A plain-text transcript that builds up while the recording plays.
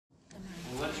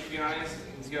guys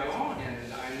go,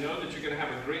 and I know that you're going to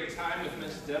have a great time with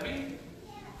Miss Debbie.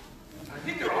 I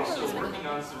think they're also working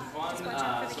on some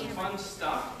fun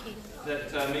stuff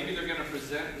that maybe they're going to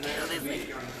present next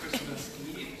week on Christmas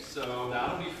Eve. So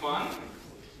that'll be fun.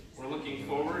 We're looking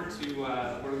forward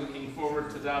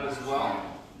to that as well.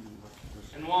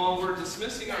 And while we're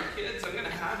dismissing our kids, I'm going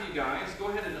to have you guys go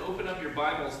ahead and open up your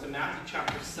Bibles to Matthew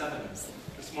chapter 7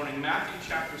 this morning. Matthew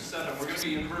chapter 7. We're going to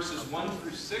be in verses 1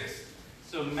 through 6.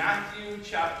 So Matthew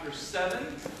chapter 7,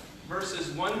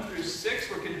 verses 1 through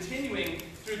 6. We're continuing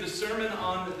through the Sermon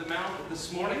on the Mount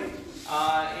this morning.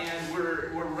 And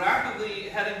we're rapidly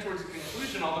heading towards a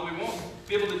conclusion, although we won't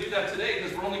be able to do that today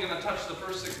because we're only going to touch the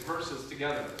first 6 verses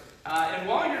together. And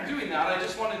while you're doing that, I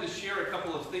just wanted to share a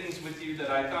couple of things with you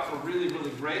that I thought were really,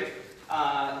 really great.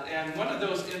 And one of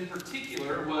those in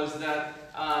particular was that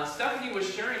Stephanie was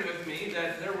sharing with me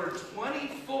that there were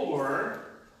 24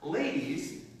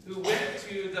 ladies who went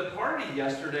to the party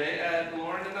yesterday at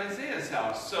Lauren and Isaiah's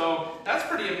house. So that's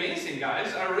pretty amazing,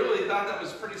 guys. I really thought that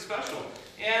was pretty special.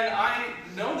 And I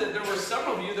know that there were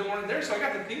several of you that weren't there, so I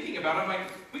got to thinking about it. I'm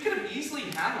like, we could have easily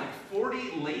had like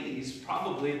 40 ladies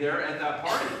probably there at that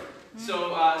party.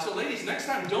 So ladies, next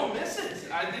time, don't miss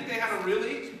it. I think they had a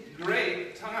really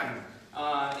great time.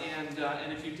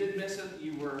 And if you did miss it,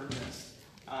 you were missed.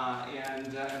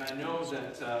 And I know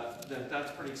that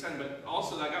that's pretty exciting. But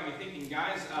also that got me thinking,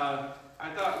 guys, I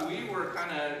thought we were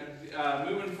kind of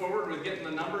moving forward with getting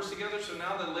the numbers together. So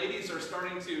now the ladies are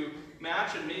starting to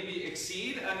match and maybe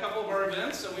exceed a couple of our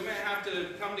events. So we may have to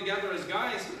come together as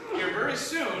guys here very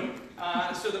soon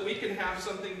so that we can have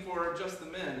something for just the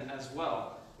men as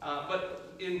well.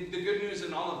 But the good news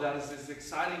in all of that is it's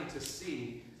exciting to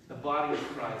see the body of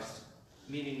Christ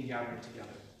meeting and gathering together.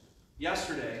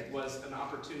 Yesterday was an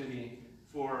opportunity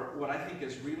for what I think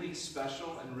is really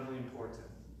special and really important.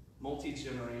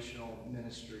 Multi-generational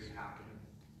ministry happening.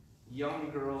 Young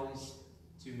girls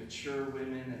to mature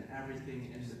women and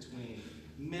everything in between.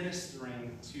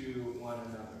 Ministering to one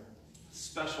another.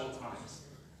 Special times.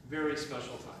 Very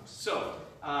special times. So,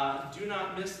 do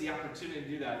not miss the opportunity to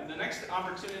do that. The next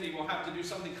opportunity we'll have to do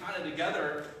something kind of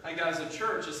together, like as a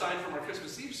church, aside from our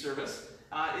Christmas Eve service,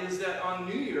 is that on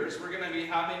New Year's, we're going to be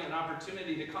having an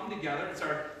opportunity to come together. It's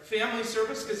our family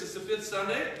service because it's the 5th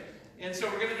Sunday. And so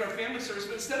we're going to do our family service.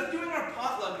 But instead of doing our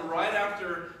potluck right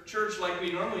after church like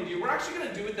we normally do, we're actually going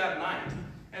to do it that night.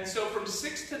 And so from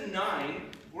 6 to 9,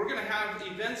 we're going to have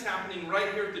events happening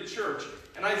right here at the church.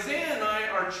 And Isaiah and I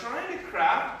are trying to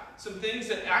craft some things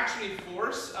that actually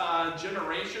force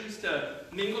generations to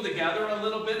mingle together a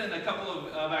little bit in a couple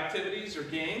of activities or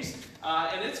games.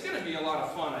 And it's going to be a lot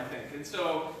of fun, I think. And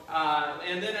so,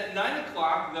 and then at 9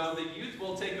 o'clock, though, the youth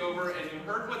will take over, and you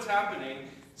heard what's happening.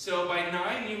 So by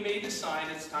 9, you may decide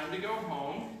it's time to go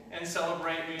home and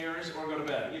celebrate New Year's or go to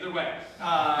bed. Either way.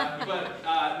 But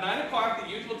 9 o'clock, the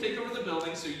youth will take over the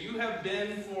building, so you have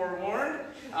been forewarned.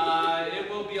 It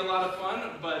will be a lot of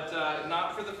fun, but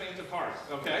not for the faint of heart.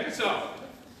 Okay? So,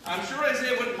 I'm sure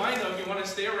Isaiah wouldn't mind, though, if you want to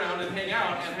stay around and hang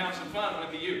out and have some fun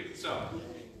with the youth. So,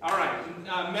 all right.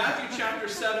 Matthew chapter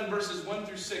 7, verses 1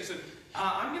 through 6. And,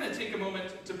 I'm going to take a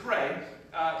moment to pray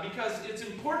because it's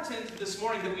important this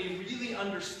morning that we really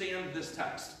understand this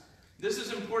text. This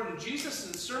is important.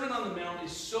 Jesus' Sermon on the Mount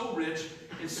is so rich,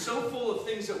 it's so full of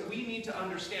things that we need to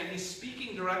understand. He's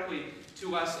speaking directly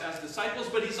to us as disciples,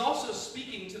 but he's also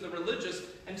speaking to the religious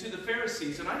and to the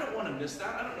Pharisees. And I don't want to miss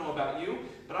that. I don't know about you,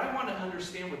 but I want to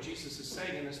understand what Jesus is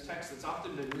saying in this text that's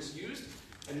often been misused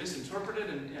and misinterpreted,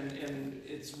 and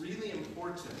it's really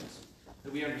important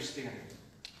that we understand it.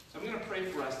 So I'm going to pray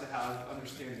for us to have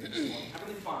understanding this morning.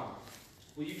 Heavenly Father,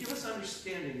 will you give us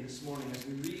understanding this morning as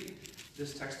we read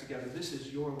this text together? This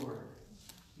is your word.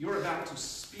 You're about to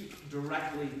speak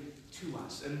directly to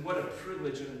us. And what a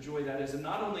privilege and a joy that is. And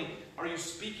not only are you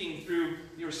speaking through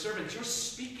your servants, you're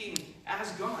speaking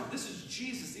as God. This is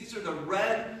Jesus. These are the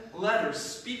red letters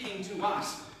speaking to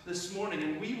us this morning.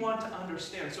 And we want to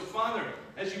understand. So Father,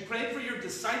 as you pray for your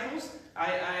disciples, I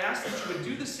ask that you would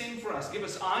do the same for us. Give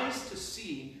us eyes to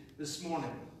see this morning.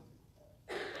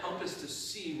 Help us to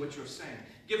see what you're saying.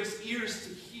 Give us ears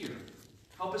to hear.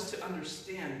 Help us to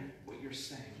understand what you're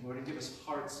saying, Lord, and give us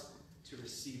hearts to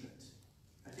receive it.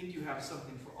 I think you have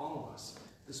something for all of us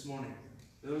this morning.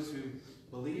 Those who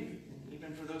believe, and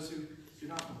even for those who do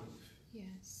not believe.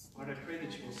 Yes. Lord, I pray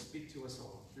that you will speak to us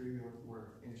all through your word.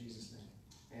 In Jesus'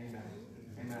 name. Amen.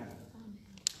 Amen.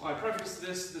 Well, I preface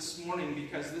this morning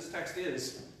because this text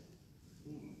is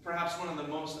perhaps one of the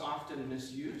most often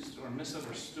misused or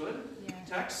misunderstood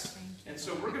texts. And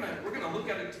so we're gonna look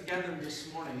at it together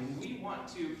this morning, and we want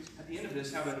to, at the end of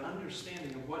this, have an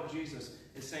understanding of what Jesus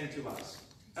is saying to us.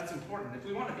 That's important. If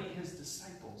we want to be his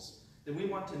disciples, then we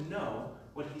want to know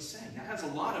what he's saying. That has a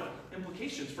lot of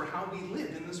implications for how we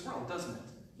live in this world, doesn't it?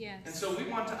 Yes. And so we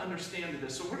want to understand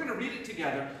this. So we're going to read it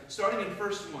together, starting in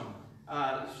verse 1.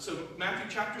 So Matthew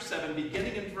chapter 7,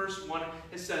 beginning in verse 1,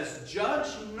 it says, "Judge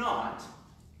not,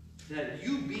 that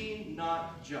you be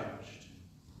not judged.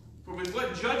 For with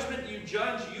what judgment you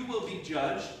judge, you will be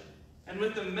judged. And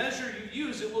with the measure you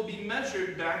use, it will be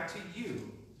measured back to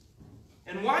you.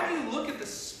 And why do you look at the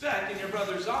speck in your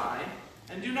brother's eye,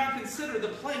 and do not consider the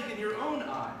plank in your own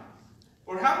eye?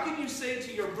 Or how can you say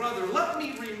to your brother, 'Let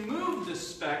me remove the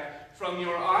speck from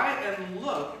your eye,' and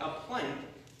look, a plank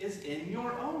is in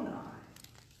your own eye?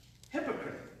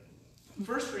 Hypocrite!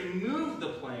 First remove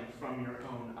the plank from your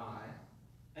own eye,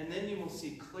 and then you will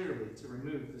see clearly to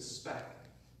remove the speck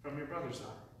from your brother's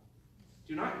eye.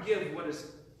 Do not give what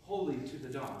is holy to the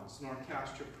dogs, nor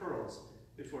cast your pearls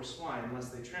before swine,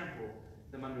 lest they trample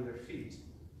them under their feet,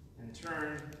 and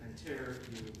turn and tear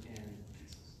you in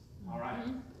pieces." All right?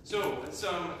 So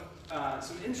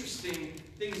some interesting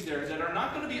things there that are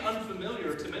not going to be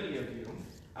unfamiliar to many of you,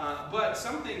 but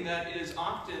something that is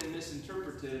often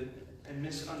misinterpreted and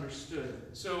misunderstood.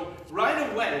 So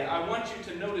right away, I want you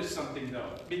to notice something,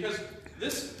 though, because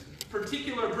this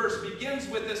particular verse begins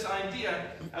with this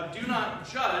idea of do not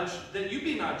judge, that you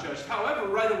be not judged. However,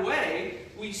 right away,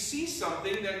 we see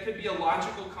something that could be a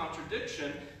logical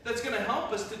contradiction that's going to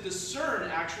help us to discern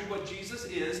actually what Jesus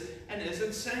is and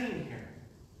isn't saying here.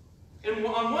 And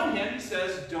on one hand, he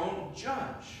says, don't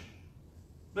judge.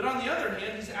 But on the other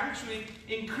hand, he's actually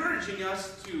encouraging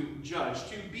us to judge,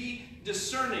 to be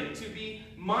discerning, to be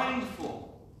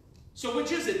mindful. So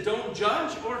which is it? Don't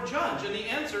judge or judge? And the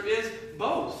answer is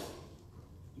both.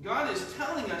 God is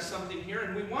telling us something here,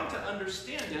 and we want to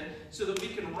understand it so that we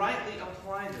can rightly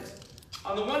apply this.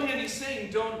 On the one hand, he's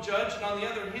saying don't judge, and on the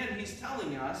other hand, he's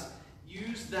telling us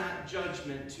use that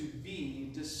judgment to be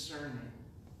discerning.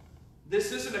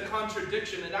 This isn't a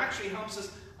contradiction. It actually helps us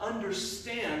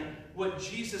understand what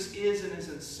Jesus is and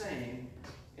isn't saying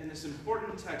in this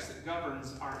important text that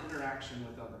governs our interaction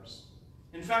with others.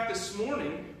 In fact, this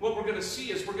morning, what we're going to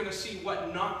see is we're going to see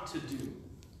what not to do.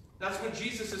 That's what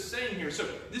Jesus is saying here. So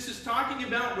this is talking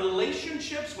about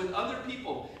relationships with other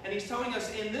people. And he's telling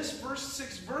us in this first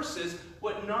 6 verses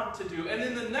what not to do. And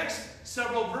in the next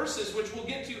several verses, which we'll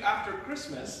get to after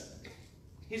Christmas,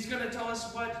 he's going to tell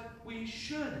us what we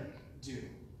should do.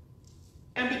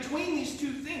 And between these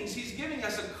two things, he's giving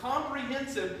us a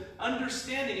comprehensive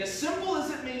understanding, as simple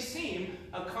as it may seem,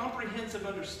 a comprehensive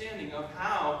understanding of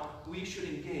how we should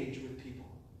engage with people.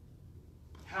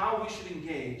 How we should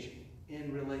engage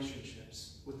in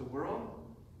relationships with the world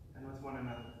and with one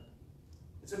another.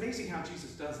 It's amazing how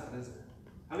Jesus does that, isn't it?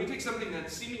 How he takes something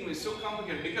that's seemingly so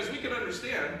complicated, because we can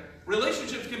understand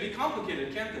relationships can be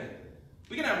complicated, can't they?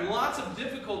 We can have lots of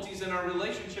difficulties in our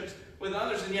relationships with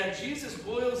others, and yet Jesus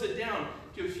boils it down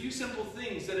to a few simple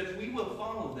things that if we will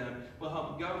follow them, will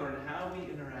help govern how we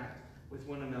interact with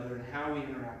one another and how we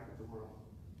interact with the world.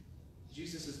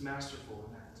 Jesus is masterful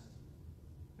in that.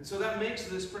 And so that makes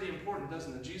this pretty important,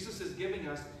 doesn't it? Jesus is giving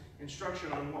us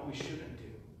instruction on what we shouldn't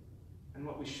do and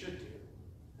what we should do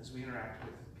as we interact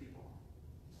with people.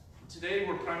 Today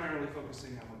we're primarily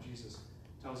focusing on what Jesus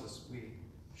tells us we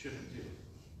shouldn't do.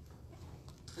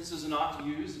 This is an oft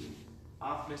used and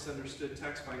oft misunderstood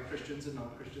text by Christians and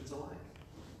non-Christians alike.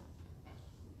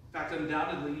 In fact,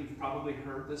 undoubtedly, you've probably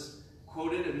heard this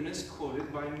quoted and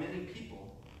misquoted by many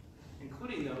people,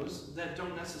 including those that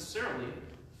don't necessarily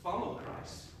follow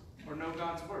Christ or know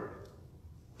God's word.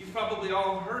 You've probably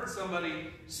all heard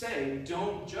somebody say,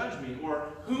 "Don't judge me,"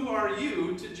 or "Who are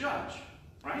you to judge?"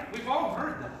 Right? We've all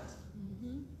heard that.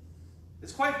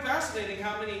 It's quite fascinating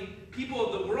how many people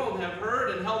of the world have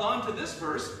heard and held on to this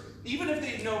verse, even if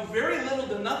they know very little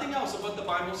to nothing else of what the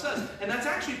Bible says. And that's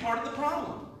actually part of the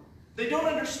problem. They don't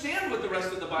understand what the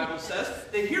rest of the Bible says.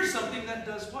 They hear something that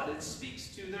does what? It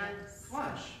speaks to their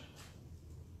flesh.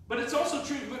 But it's also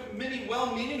true with many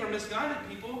well-meaning or misguided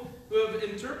people who have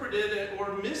interpreted it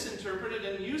or misinterpreted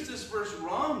and used this verse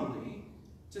wrongly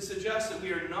to suggest that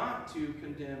we are not to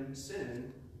condemn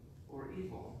sin or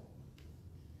evil,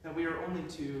 that we are only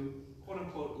to,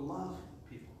 quote-unquote, love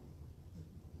people.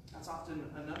 That's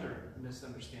often another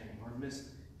misunderstanding or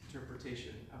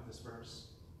misinterpretation of this verse.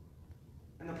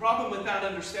 And the problem with that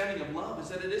understanding of love is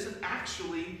that it isn't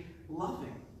actually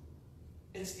loving.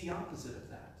 It's the opposite of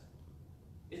that.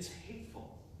 It's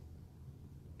hateful.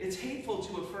 It's hateful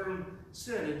to affirm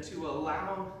sin and to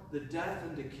allow the death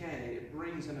and decay it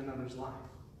brings in another's life,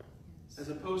 as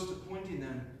opposed to pointing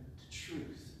them to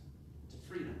truth, to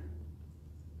freedom.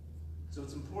 So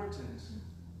it's important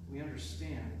we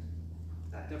understand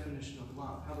that definition of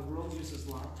love, how the world uses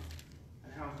love,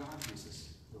 and how God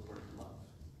uses the word love.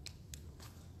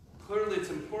 Clearly, it's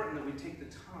important that we take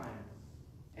the time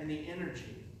and the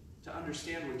energy to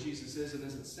understand what Jesus is and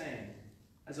isn't saying,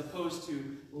 as opposed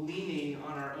to leaning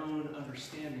on our own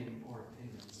understanding or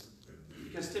opinions.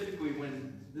 Because typically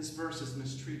when this verse is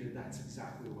mistreated, that's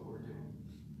exactly what we're doing.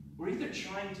 We're either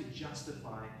trying to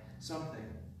justify something,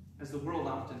 as the world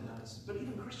often does, but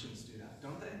even Christians do that,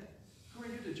 don't they? Who are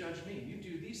you to judge me? You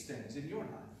do these things in your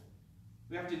life.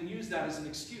 We have to use that as an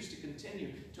excuse to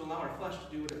continue to allow our flesh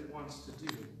to do what it wants to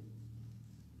do.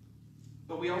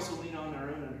 But we also lean on our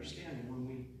own understanding when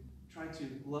we try to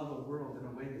love a world in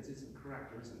a way that isn't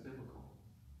correct or isn't biblical.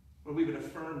 Where we would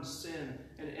affirm sin,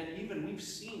 and even we've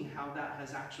seen how that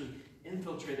has actually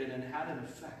infiltrated and had an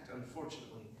effect,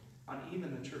 unfortunately, on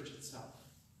even the church itself.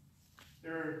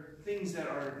 There are things that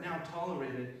are now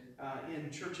tolerated in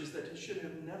churches that should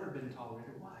have never been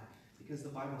tolerated. Why? Because the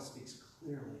Bible speaks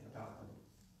clearly about them,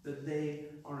 that they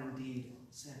are indeed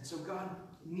sin. So God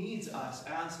needs us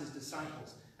as his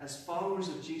disciples, as followers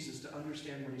of Jesus, to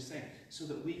understand what he's saying so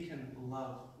that we can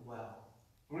love well.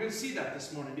 We're going to see that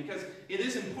this morning because it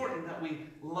is important that we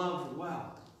love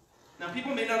well. Now,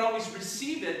 people may not always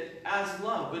receive it as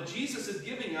love, but Jesus is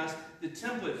giving us the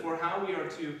template for how we are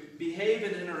to behave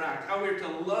and interact, how we are to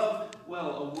love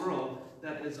well a world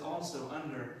that is also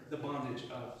under the bondage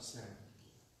of sin.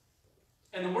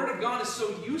 And the Word of God is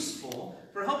so useful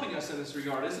for helping us in this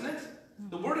regard, isn't it?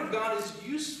 The Word of God is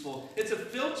useful. It's a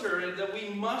filter that we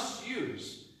must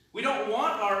use. We don't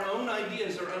want our own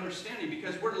ideas or understanding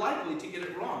because we're likely to get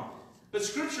it wrong. But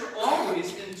Scripture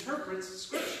always interprets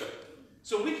Scripture.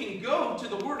 So we can go to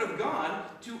the Word of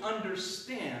God to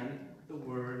understand the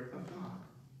Word of God.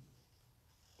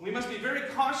 We must be very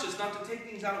cautious not to take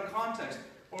things out of context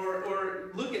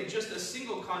or look at just a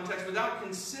single context without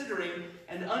considering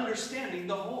and understanding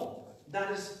the whole.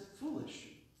 That is foolish.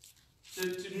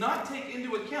 To not take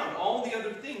into account all the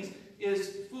other things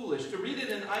is foolish. To read it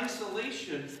in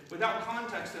isolation without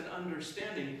context and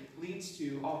understanding leads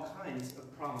to all kinds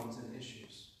of problems and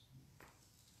issues.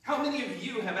 How many of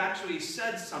you have actually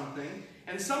said something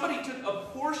and somebody took a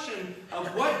portion of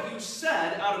what you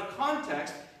said out of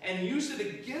context and used it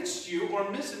against you or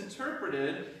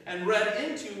misinterpreted and read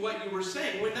into what you were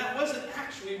saying when that wasn't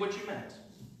actually what you meant?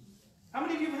 How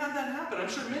many of you have had that happen? I'm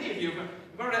sure many of you have.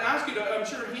 If I were to ask you, I'm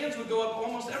sure hands would go up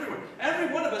almost everywhere.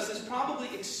 Every one of us has probably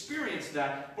experienced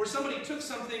that, where somebody took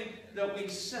something that we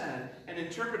said and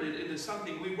interpreted it into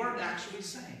something we weren't actually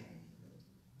saying.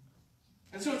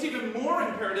 And so it's even more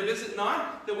imperative, is it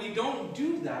not, that we don't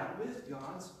do that with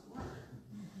God's Word.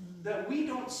 That we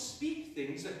don't speak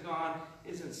things that God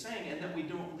isn't saying, and that we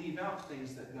don't leave out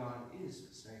things that God is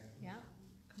saying. Yeah.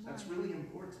 That's really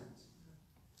important.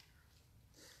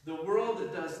 The world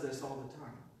does this all the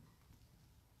time.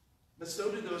 But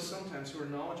so do those sometimes who are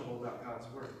knowledgeable about God's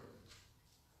Word.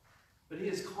 But he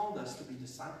has called us to be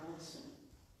disciples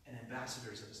and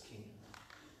ambassadors of his kingdom.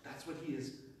 That's what he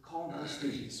has called us to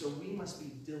be. So we must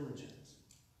be diligent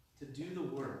to do the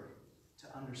work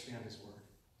to understand his Word.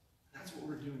 That's what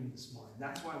we're doing this morning.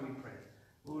 That's why we pray.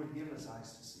 Lord, give us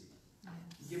eyes to see.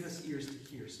 Give us ears to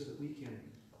hear so that we can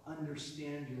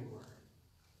understand your Word.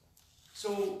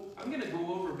 So I'm going to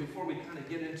go over, before we kind of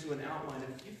get into an outline,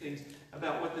 a few things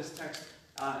about what this text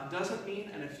doesn't mean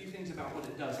and a few things about what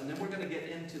it does. And then we're going to get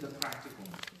into the practical.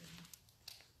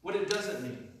 What it doesn't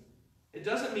mean. It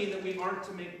doesn't mean that we aren't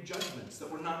to make judgments, that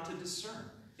we're not to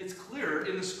discern. It's clear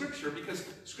in the Scripture, because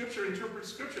Scripture interprets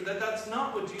Scripture, that that's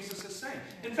not what Jesus is saying.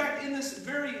 In fact, in this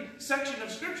very section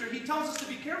of Scripture, he tells us to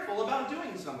be careful about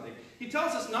doing something. He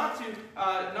tells us not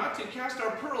to cast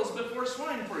our pearls before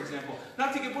swine, for example.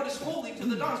 Not to give what is holy to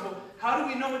the dogs. Well, how do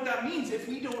we know what that means if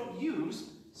we don't use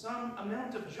some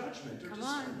amount of judgment or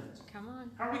discernment? Come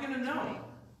on. How are we going to know?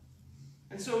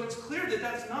 And so it's clear that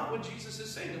that's not what Jesus is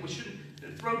saying, that we shouldn't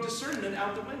throw discernment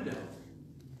out the window.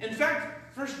 In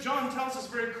fact, 1 John tells us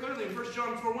very clearly in 1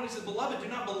 John 4:1, he says, "Beloved, do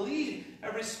not believe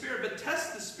every spirit, but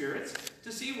test the spirits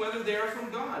to see whether they are from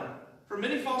God. For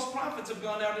many false prophets have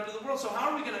gone out into the world." So how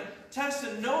are we going to test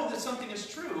and know that something is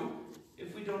true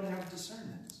if we don't have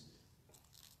discernment?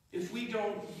 If we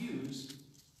don't use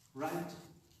right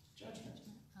judgment?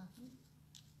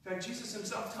 In fact, Jesus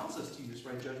himself tells us to use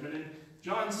right judgment. In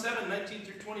John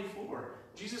 7:19-24,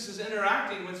 Jesus is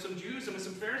interacting with some Jews and with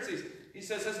some Pharisees. He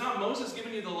says, "Has not Moses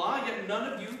given you the law, yet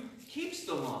none of you keeps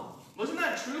the law?" Wasn't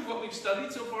that true of what we've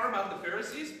studied so far about the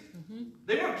Pharisees?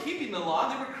 They weren't keeping the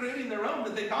law. They were creating their own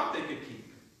that they thought they could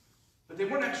keep. But they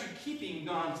weren't actually keeping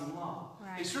God's law.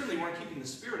 Right. They certainly weren't keeping the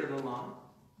spirit of the law.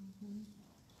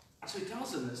 So he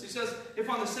tells them this. He says, if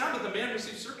on the Sabbath a man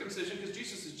receives circumcision, because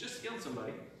Jesus has just healed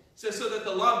somebody, he says, so that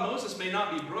the law of Moses may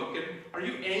not be broken, are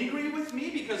you angry with me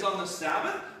because on the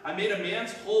Sabbath I made a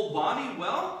man's whole body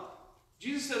well?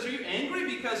 Jesus says, are you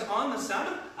angry because on the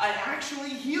Sabbath I actually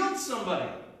healed somebody?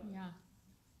 Yeah.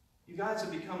 You guys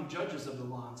have become judges of the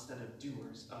law instead of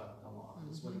doers of the law,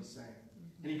 is what he's saying.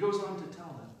 And he goes on to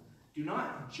tell them, do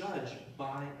not judge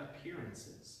by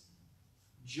appearances.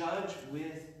 Judge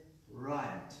with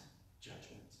right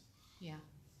judgment. Yeah.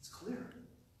 It's clear.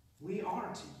 We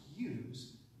are to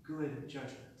use good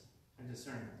judgment and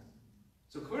discernment.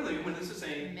 So clearly, when this is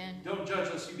saying, don't judge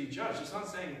lest you be judged, it's not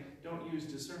saying don't use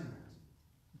discernment.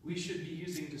 We should be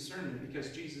using discernment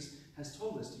because Jesus has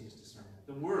told us to use discernment.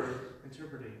 The Word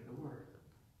interpreting the Word.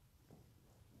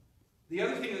 The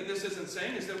other thing that this isn't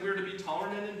saying is that we're to be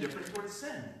tolerant and indifferent towards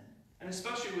sin, and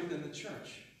especially within the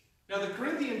church. Now, the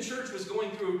Corinthian church was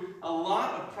going through a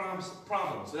lot of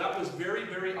problems. So that was very,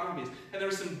 very obvious. And there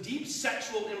was some deep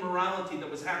sexual immorality that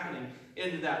was happening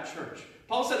in that church.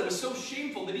 Paul said it was so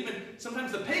shameful that even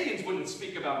sometimes the pagans wouldn't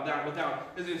speak about that without,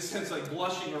 in a sense, like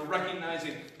blushing or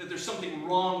recognizing that there's something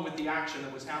wrong with the action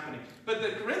that was happening. But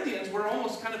the Corinthians were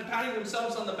almost kind of patting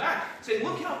themselves on the back, saying,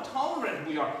 look how tolerant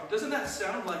we are. Doesn't that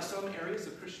sound like some areas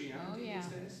of Christianity these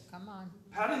days? Come on.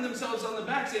 Patting themselves on the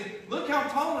back, saying, look how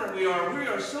tolerant we are. We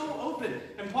are so open.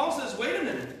 And Paul says, wait a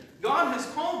minute. God has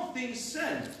called things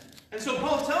sin. And so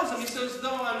Paul tells them, he says,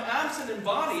 though I'm absent in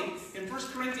body, in 1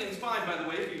 Corinthians 5, by the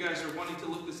way, if you guys are wanting to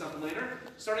look this up later,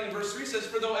 starting in verse 3, says,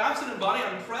 for though absent in body,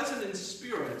 I'm present in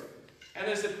spirit. And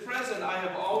as at present, I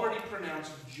have already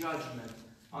pronounced judgment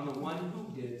on the one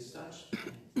who did such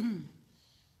things.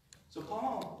 So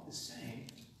Paul is saying,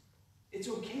 it's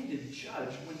okay to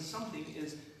judge when something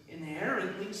is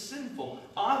inherently sinful,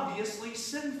 obviously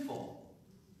sinful.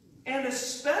 And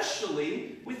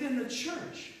especially within the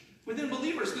church. Within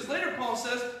believers, because later Paul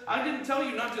says, I didn't tell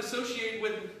you not to associate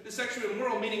with the sexually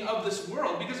immoral, meaning of this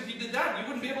world, because if you did that, you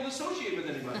wouldn't be able to associate with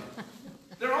anybody.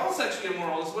 They're all sexually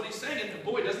immoral, is what he's saying. And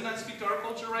boy, doesn't that speak to our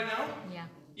culture right now? Yeah.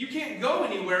 You can't go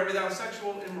anywhere without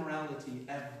sexual immorality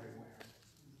everywhere.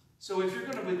 So if you're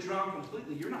going to withdraw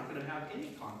completely, you're not going to have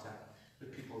any contact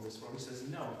with people of this world. He says,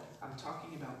 no, I'm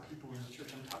talking about people in the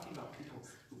church. I'm talking about people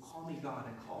who call me God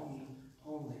and call me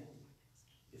holy.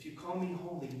 If you call me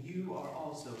holy, you are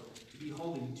also to be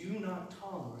holy. Do not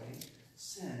tolerate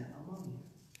sin among you.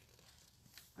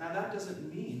 Now, that doesn't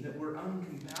mean that we're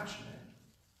uncompassionate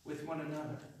with one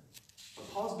another.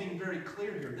 But Paul's being very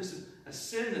clear here. This is a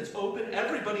sin that's open.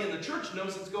 Everybody in the church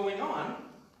knows it's going on.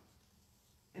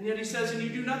 And yet he says, and you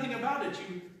do nothing about it.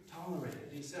 You tolerate it.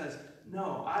 He says,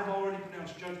 no, I've already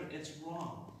pronounced judgment. It's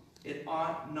wrong. It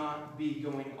ought not be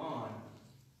going on.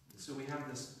 So we have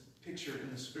this picture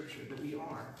in the scripture that we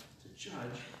are to judge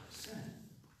sin.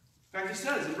 In fact, he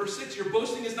says in verse 6, your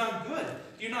boasting is not good.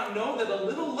 Do you not know that a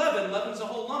little leaven leavens a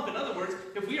whole lump? In other words,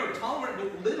 if we are tolerant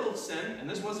with little sin, and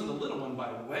this wasn't a little one,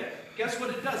 by the way, guess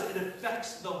what it does? It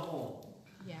affects the whole.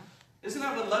 Yeah. Isn't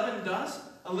that what leaven does?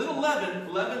 A little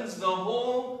leaven leavens the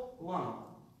whole lump.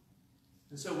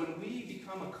 And so when we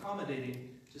become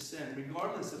accommodating to sin,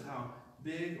 regardless of how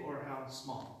big or how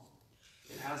small,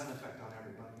 it has an effect on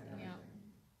everybody and everything. Yeah.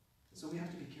 So we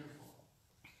have to be careful.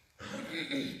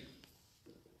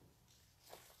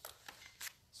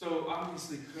 So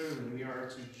obviously, clearly, we are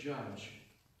to judge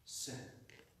sin.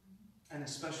 And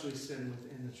especially sin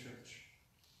within the church.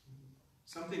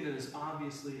 Something that is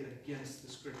obviously against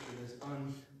the scripture, that is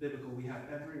unbiblical. We have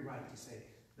every right to say,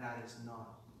 that is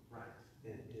not right.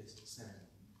 It is sin.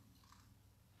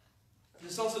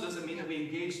 This also doesn't mean that we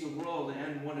engage the world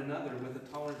and one another with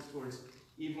a tolerance towards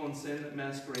evil and sin that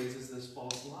masquerades as this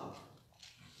false love.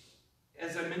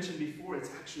 As I mentioned before,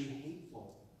 it's actually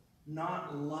hateful,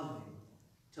 not loving,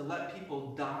 to let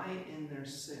people die in their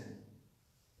sin,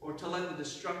 or to let the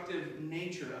destructive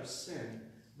nature of sin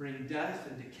bring death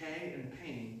and decay and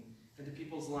pain into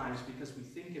people's lives because we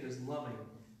think it is loving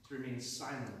to remain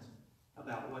silent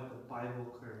about what the Bible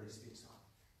clearly speaks on.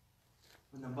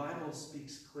 When the Bible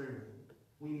speaks clearly,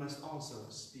 we must also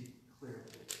speak clearly.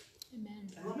 Amen.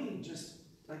 And let me just,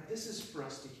 this is for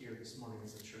us to hear this morning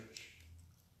as a church.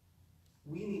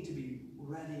 We need to be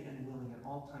ready and willing at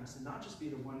all times to not just be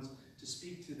the ones to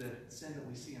speak to the sin that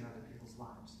we see in other people's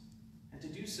lives, and to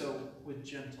do so with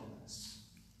gentleness.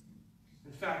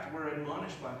 In fact, we're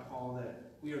admonished by Paul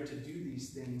that we are to do these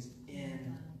things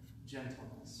in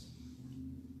gentleness.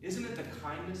 Isn't it the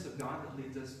kindness of God that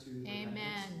leads us to repentance?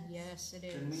 Amen. Yes, it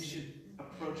is. And we should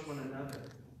approach one another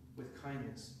with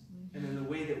kindness, and in the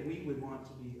way that we would want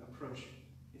to be approached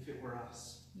if it were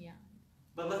us. Yeah.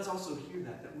 But let's also hear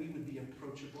that we would be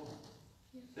approachable.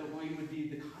 That we would be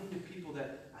the kind of people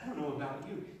that, I don't know about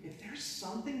you, if there's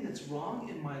something that's wrong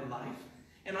in my life,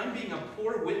 and I'm being a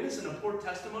poor witness and a poor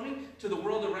testimony to the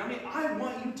world around me, I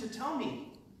want you to tell me.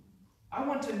 I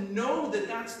want to know that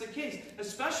that's the case,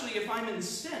 especially if I'm in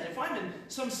sin. If I'm in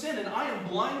some sin and I am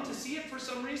blind to see it for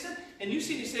some reason, and you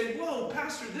see me say, whoa,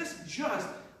 Pastor, this just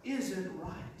isn't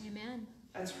right. Amen.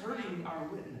 That's hurting our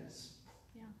witness.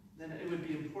 Yeah. Then it would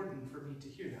be important for me to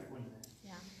hear that, wouldn't it?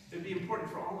 Yeah. It would be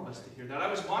important for all of us to hear that. I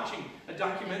was watching a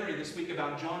documentary this week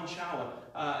about John Chow,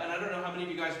 and I don't know how many of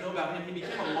you guys know about him. He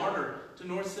became a martyr to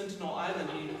North Sentinel Island.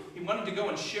 He wanted to go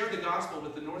and share the gospel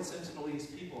with the North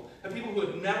Sentinelese people, and people who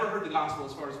had never heard the gospel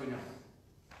as far as we know.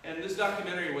 And this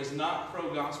documentary was not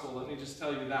pro-gospel, let me just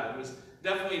tell you that. It was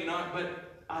definitely not,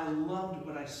 but I loved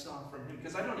what I saw from him,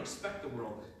 because I don't expect the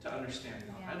world to understand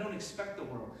God. Yeah. I don't expect the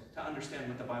world to understand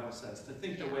what the Bible says, to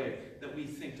think the way that we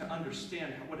think, to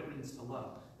understand what it means to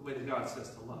love, the way that God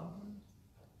says to love.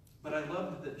 But I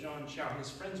loved that John Chow, his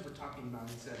friends were talking about,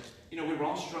 he said, we were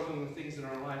all struggling with things in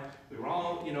our life. We were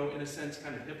all, in a sense,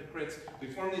 kind of hypocrites. We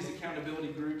formed these accountability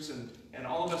groups, and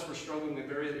all of us were struggling with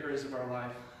various areas of our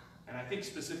life. And I think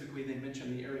specifically they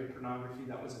mentioned the area of pornography.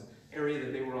 That was an area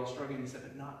that they were all struggling. He said,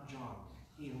 but not John.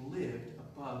 He lived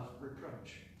above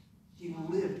reproach. He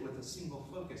lived with a single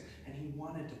focus, and he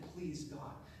wanted to please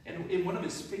God. And in one of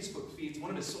his Facebook feeds, one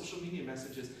of his social media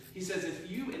messages, he says, if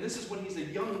you, and this is when he's a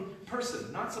young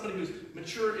person, not somebody who's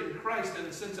mature in Christ in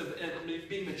the sense of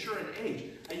being mature in age,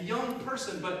 a young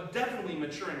person, but definitely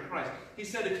mature in Christ. He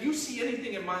said, if you see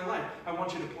anything in my life, I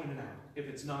want you to point it out, if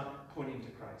it's not pointing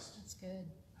to Christ. That's good.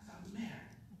 I thought, man,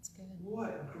 That's good.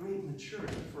 what great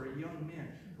maturity for a young man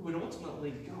who would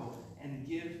ultimately go and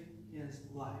give his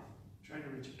life trying to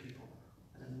reach people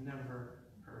that have never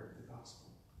heard the gospel.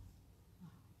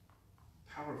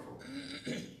 Powerful.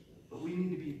 But we need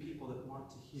to be people that want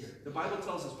to hear. The Bible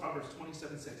tells us, Proverbs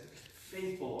 27:6,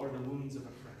 faithful are the wounds of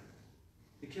a friend.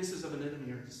 The kisses of an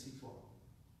enemy are deceitful.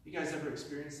 You guys ever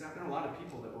experienced that? There are a lot of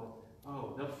people that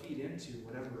will, they'll feed into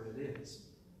whatever it is.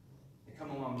 They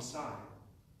come alongside.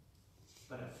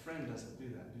 But a friend doesn't do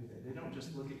that, do they? They don't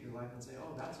just look at your life and say,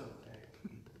 oh, that's okay.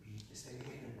 They say,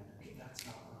 wait a minute, that's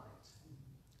not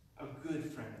right. A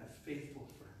good friend, a faithful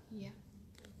friend. Yeah.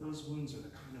 Those wounds are the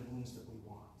kind of wounds that we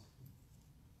want.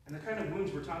 And the kind of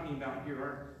wounds we're talking about here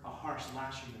aren't a harsh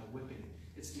lashing and a whipping.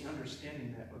 It's the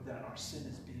understanding that our sin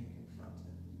is being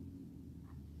confronted.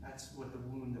 That's what the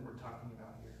wound that we're talking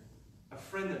about here. A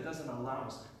friend that doesn't allow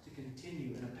us to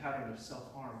continue in a pattern of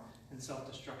self-harm and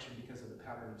self-destruction because of the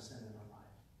pattern of sin in our life.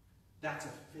 That's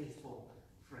a faithful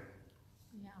friend.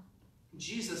 Yeah.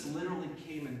 Jesus literally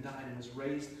came and died and was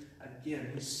raised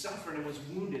again. He suffered and was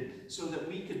wounded so that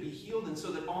we could be healed and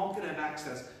so that all could have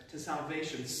access to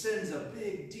salvation. Sin's a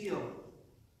big deal.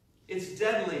 It's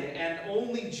deadly, and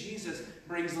only Jesus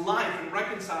brings life and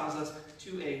reconciles us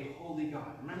to a holy God.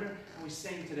 Remember how we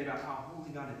sang today about how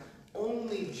holy God is?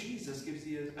 Only Jesus gives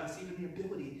us even the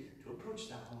ability to approach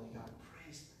that holy God.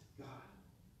 Praise God.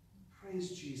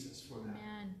 Praise Jesus for that.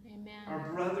 Amen. Amen.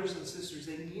 Our brothers and sisters,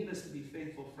 they need us to be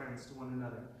faithful friends to one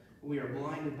another. We are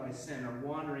blinded by sin or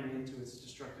wandering into its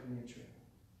destructive nature.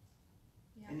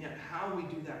 Yeah. And yet how we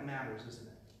do that matters, isn't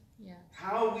it? Yeah.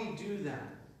 How we do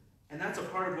that. And that's a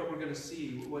part of what we're going to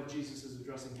see, what Jesus is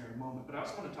addressing here in a moment. But I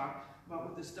also want to talk about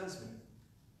what this does mean.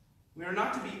 We are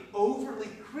not to be overly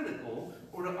critical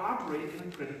or to operate in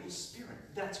a critical spirit.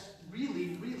 That's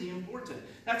really, really important.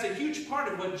 That's a huge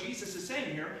part of what Jesus is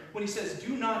saying here when he says,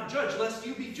 do not judge, lest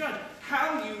you be judged.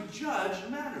 How you judge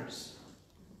matters.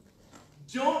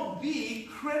 Don't be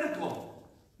critical.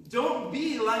 Don't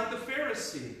be like the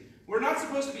Pharisee. We're not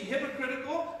supposed to be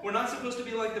hypocritical. We're not supposed to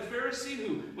be like the Pharisee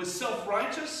who was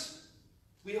self-righteous.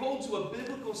 We hold to a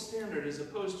biblical standard as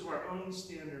opposed to our own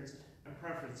standards and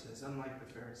preferences, unlike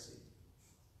the Pharisee.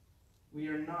 We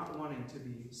are not wanting to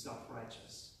be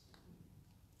self-righteous.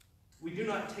 We do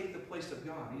not take the place of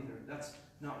God either. That's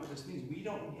not what this means. We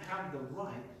don't have the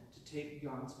right to take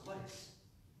God's place.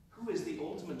 Who is the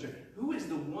ultimate judge? Who is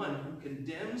the one who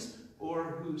condemns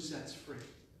or who sets free?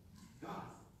 God.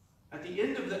 At the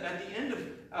end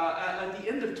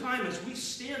of time, as we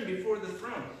stand before the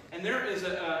throne, and there is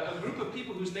a group of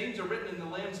people whose names are written in the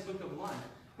Lamb's Book of Life,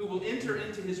 who will enter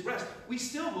into his rest, we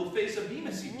still will face a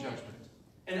Bema Seat judgment.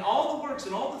 And all the works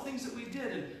and all the things that we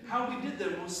did and how we did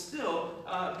them will still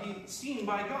be seen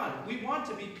by God. We want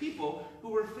to be people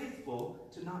who are faithful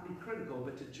to not be critical,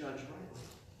 but to judge rightly.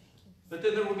 But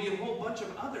then there will be a whole bunch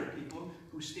of other people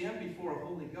who stand before a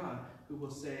holy God who will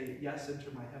say, yes,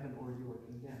 enter my heaven, or you are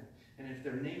condemned. And if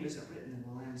their name isn't written in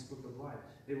the Lamb's Book of Life,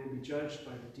 they will be judged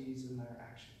by the deeds and their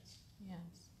actions.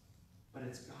 Yes. But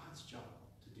it's God's job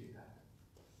to do that.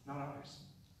 not ours.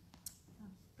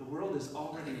 The world is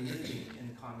already living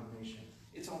in condemnation.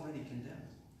 It's already condemned.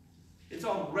 It's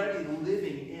already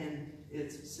living in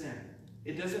its sin.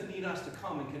 It doesn't need us to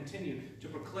come and continue to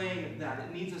proclaim that.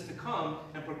 It needs us to come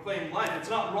and proclaim life.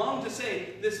 It's not wrong to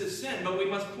say this is sin, but we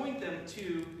must point them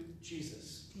to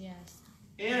Jesus. Yes.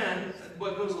 And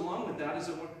what goes along with that is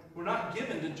that we're not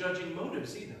given to judging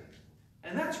motives either.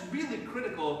 And that's really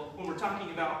critical when we're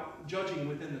talking about judging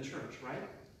within the church, right?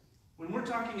 When we're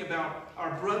talking about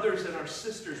our brothers and our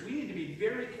sisters, we need to be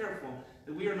very careful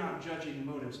that we are not judging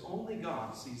motives. Only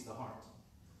God sees the heart.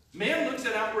 Man looks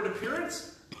at outward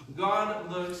appearance.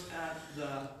 God looks at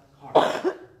the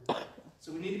heart.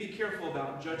 So we need to be careful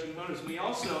about judging motives. We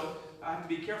also have to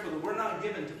be careful that we're not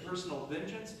given to personal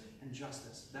vengeance and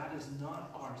justice. That is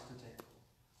not ours to take.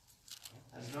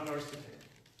 That is not ours to take.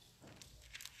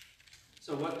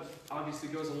 So what obviously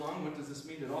goes along, what does this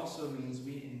mean? It also means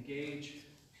we engage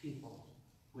people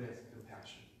with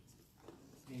compassion.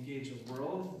 We engage a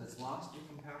world that's lost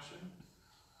in compassion.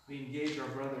 We engage our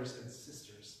brothers and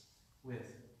sisters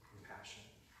with compassion.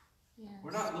 Yes.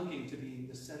 We're not looking to be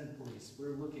the sin police.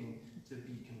 We're looking to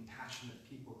be compassionate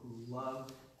people who love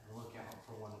and look out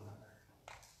for one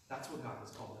another. That's what God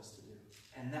has called us to do.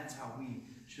 And that's how we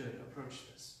should approach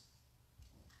this.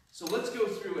 So let's go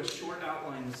through a short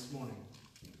outline this morning.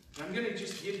 I'm going to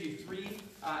just give you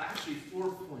actually 4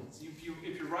 points. If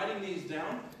you're writing these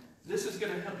down, this is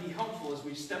going to be helpful as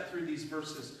we step through these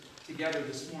verses together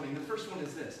this morning. The first one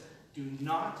is this: do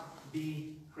not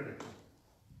be critical.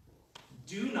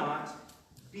 Do not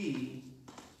be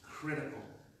critical.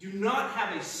 Do not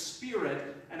have a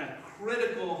spirit and a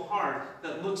critical heart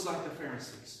that looks like the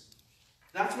Pharisees.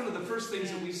 That's one of the first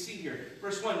things that we see here.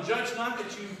 Verse 1, judge not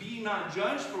that you be not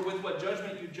judged, for with what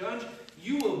judgment you judge,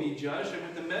 you will be judged, and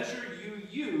with the measure you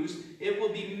use, it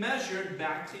will be measured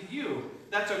back to you.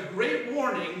 That's a great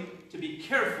warning to be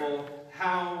careful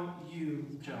how you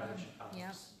judge others.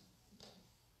 Yep.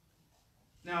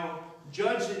 Now,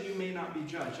 judge that you may not be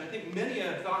judged. I think many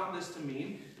have thought this to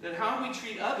mean that how we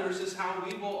treat others is how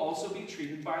we will also be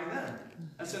treated by them.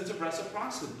 A sense of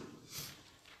reciprocity.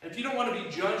 If you don't want to be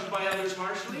judged by others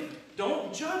harshly,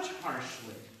 don't judge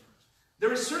harshly.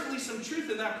 There is certainly some truth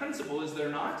in that principle, is there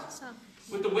not?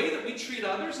 With the way that we treat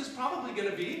others is probably going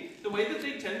to be the way that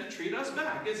they tend to treat us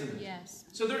back, isn't it? Yes.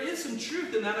 So there is some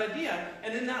truth in that idea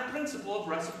and in that principle of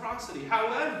reciprocity.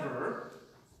 However,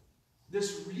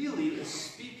 this really is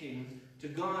speaking to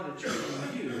God and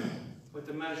treating you with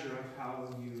the measure of how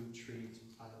you treat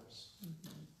others.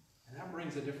 And that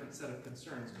brings a different set of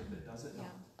concerns with it, does it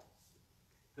not?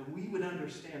 That we would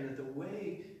understand that the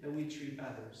way that we treat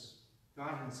others,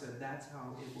 God has said that's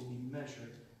how it will be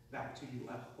measured back to you.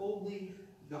 A holy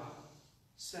God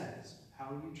says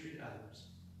how you treat others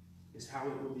is how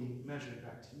it will be measured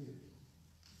back to you.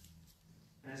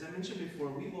 And as I mentioned before,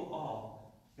 we will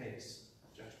all face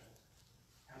judgment.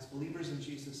 As believers in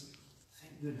Jesus,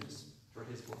 thank goodness for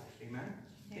his blood. Amen?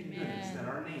 Thank goodness that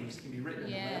our names can be written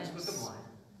in the Lamb's Book of Life.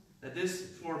 That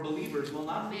this, for believers, will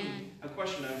not be a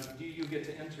question of, do you get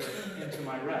to enter into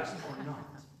my rest or not?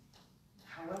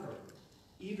 However,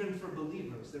 even for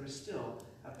believers, there is still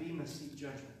a bema seat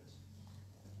judgment.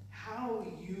 How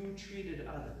you treated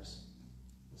others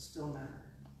will still matter.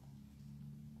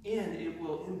 And it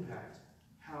will impact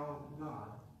how God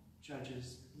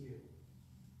judges you.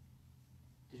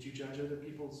 Did you judge other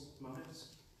people's motives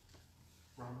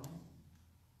wrongly?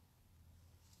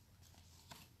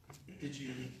 Did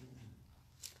you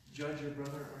judge your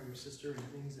brother or your sister in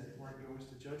things that weren't yours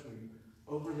to judge? Were you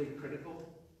overly critical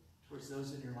towards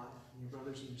those in your life, and your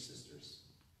brothers and your sisters?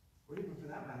 Or even for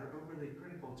that matter, overly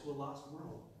critical to a lost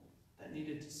world that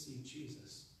needed to see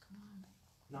Jesus,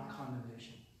 not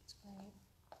condemnation. That's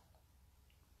right.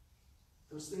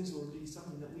 Those things will be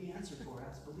something that we answer for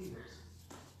as believers.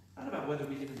 Not about whether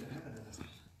we get into heaven or not,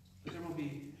 but there will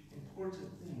be important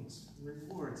things,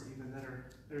 rewards even that are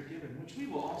given, which we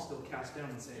will all still cast down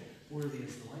and say, worthy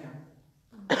is the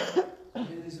Lamb.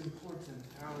 It is important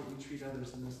how we treat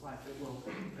others in this life. It will,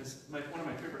 as one of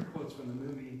my favorite quotes from the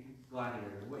movie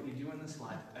Gladiator, what you do in this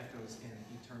life echoes in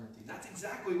eternity. That's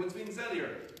exactly what's being said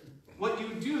here. What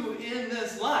you do in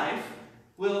this life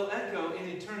will echo in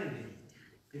eternity.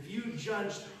 If you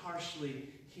judged harshly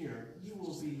here, you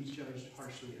will be judged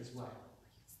harshly as well.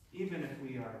 Even if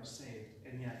we are saved,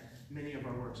 and yet many of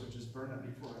our works are just burned up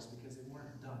before us because they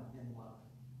weren't done in love.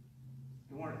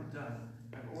 They weren't done,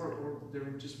 or there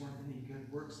just weren't any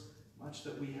good works, much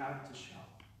that we have to show.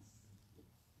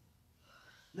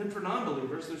 Then for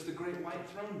non-believers, there's the great white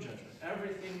throne judgment.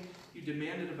 Everything you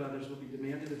demanded of others will be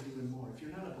demanded of you and more. If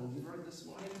you're not a believer this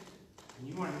morning, and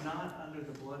you are not under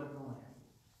the blood of the Lamb,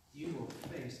 you will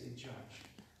face a judge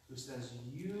who says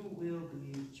you will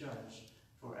be judged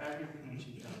for everything that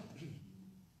you've done.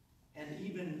 And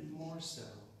even more so,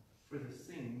 for the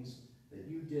things that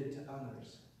you did to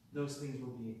others. Those things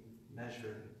will be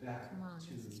measured back to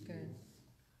this is you. good.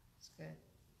 It's good.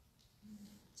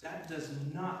 That does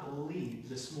not leave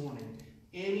this morning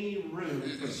any room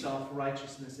for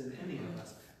self-righteousness in any of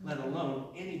us, let alone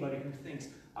anybody who thinks,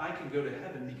 I can go to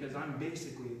heaven because I'm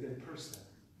basically a good person.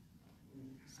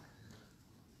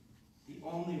 The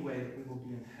only way that we will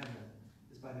be in heaven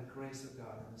is by the grace of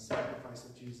God and the sacrifice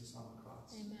of Jesus on the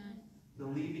cross. Amen.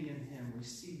 Believing in him,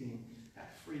 receiving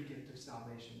that free gift of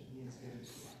salvation that he has given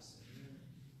to us.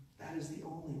 That is the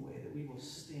only way that we will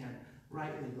stand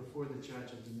rightly before the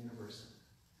judge of the universe,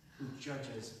 who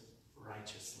judges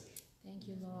righteously. Thank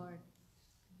you, Lord.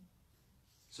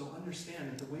 So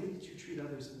understand that the way that you treat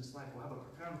others in this life will have a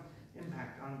profound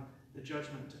impact on the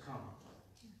judgment to come.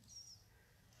 Yes.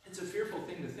 It's a fearful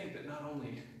thing to think that not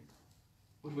only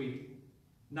would we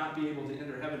not be able to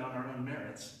enter heaven on our own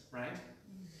merits, right?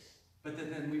 But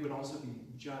that then we would also be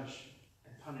judged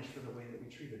and punished for the way that we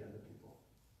treated other people.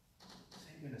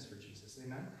 Thank goodness for Jesus.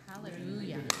 Amen?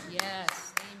 Hallelujah.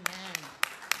 Yes. Amen.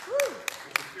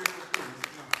 It's a fearful thing, is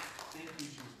it not? Thank you,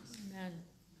 Jesus. Amen.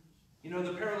 You know,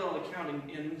 the parallel accounting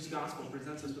in Luke's gospel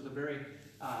presents us with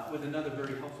with another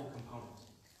very helpful component.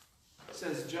 It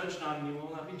says, judge not and you will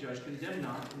not be judged, condemn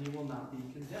not and you will not be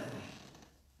condemned.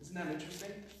 Isn't that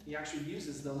interesting? He actually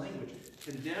uses the language,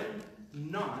 condemn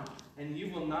not and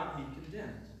you will not be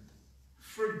condemned.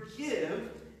 Forgive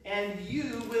and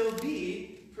you will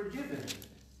be forgiven.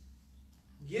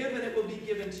 Give and it will be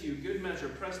given to you. Good measure,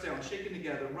 pressed down, shaken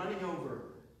together, running over,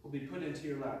 will be put into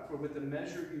your lap. For with the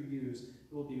measure you use,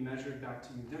 it will be measured back to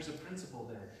you. There's a principle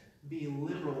there. Be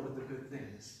liberal with the good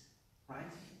things. Right?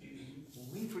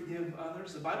 When we forgive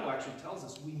others, the Bible actually tells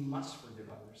us we must forgive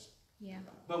others. Yeah.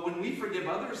 But when we forgive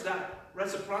others, that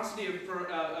reciprocity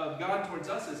of God towards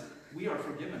us is we are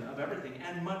forgiven of everything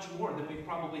and much more than we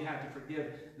probably had to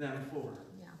forgive them for.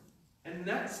 Yeah. And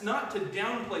that's not to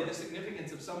downplay the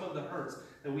significance of some of the hurts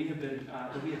that we have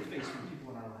faced from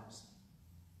people in our lives.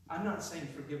 I'm not saying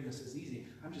forgiveness is easy.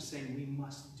 I'm just saying we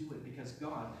must do it because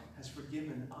God has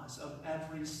forgiven us of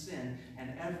every sin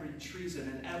and every treason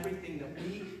and everything that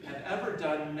we have ever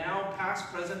done now, past,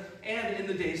 present, and in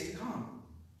the days to come.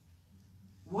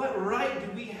 What right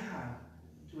do we have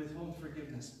to withhold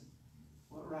forgiveness?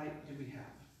 What right do we have?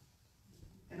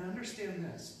 And understand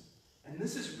this. And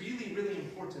this is really, really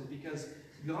important because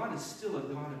God is still a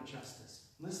God of justice.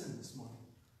 Listen this morning.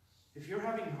 If you're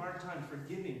having a hard time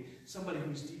forgiving somebody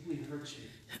who's deeply hurt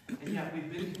you, and yet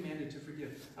we've been commanded to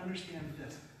forgive, understand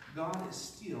this. God is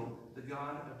still the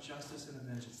God of justice and of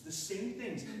vengeance. The same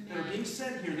things that are being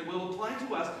said here that will apply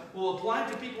to us will apply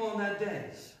to people on that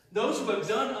day. Those who have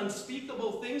done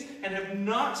unspeakable things and have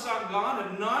not sought God,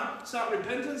 have not sought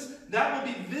repentance, that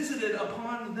will be visited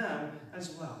upon them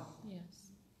as well.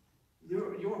 Yes.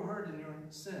 Your hurt and your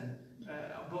sin,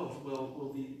 both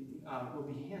will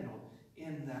be handled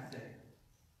in that day.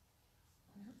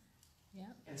 Yeah.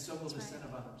 And so will the That's sin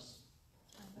right. of others.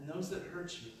 And those that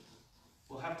hurt you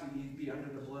will have to be under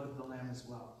the blood of the Lamb as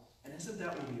well. And isn't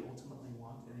that what we ultimately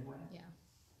want anyway? Yeah.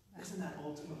 Isn't that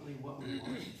ultimately what we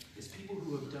want? Is people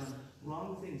who have done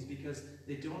wrong things because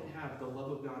they don't have the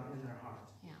love of God in their heart.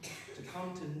 Yeah. To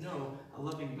come to know a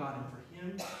loving God and for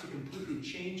Him to completely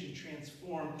change and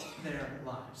transform their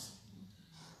lives.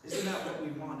 Isn't that what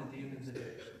we want at the end of the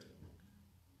day?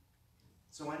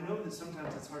 So I know that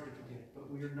sometimes it's hard to forget,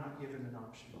 but we are not given an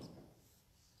option.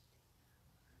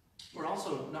 We're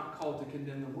also not called to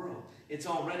condemn the world. It's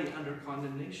already under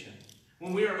condemnation.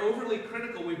 When we are overly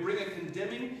critical, we bring a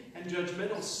condemning and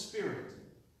judgmental spirit.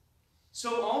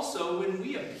 So also when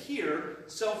we appear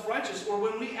self-righteous or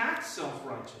when we act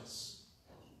self-righteous.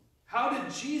 How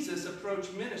did Jesus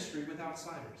approach ministry with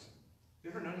outsiders? You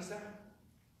ever notice that?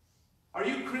 Are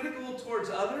you critical towards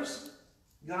others?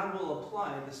 God will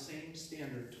apply the same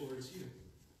standard towards you.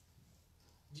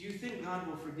 Do you think God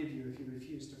will forgive you if you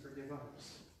refuse to forgive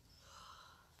others?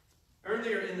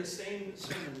 Earlier in the same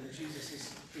sermon that Jesus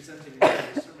is presenting in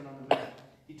the Sermon on the Mount,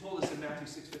 he told us in Matthew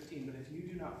 6:15, but if you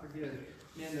do not forgive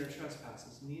men their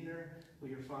trespasses, neither will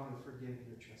your Father forgive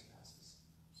your trespasses.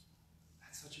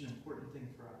 That's such an important thing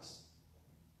for us.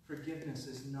 Forgiveness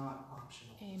is not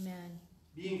optional. Amen.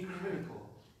 Being critical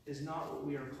is not what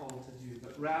we are called to do,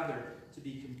 but rather to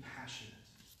be compassionate.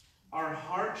 Our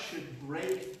heart should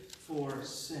break for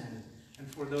sin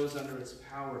and for those under its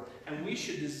power, and we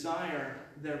should desire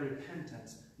their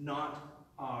repentance, not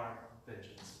our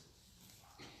vengeance.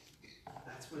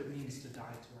 That's That's what it means to die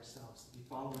to ourselves, to be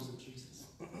followers of Jesus.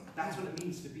 That's what it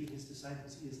means to be his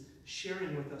disciples. He is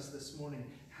sharing with us this morning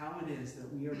how it is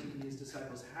that we are to be his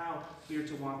disciples, how we are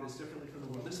to walk this differently from the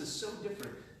world. This is so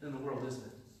different than the world, isn't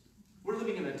it? We're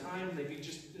living in a time that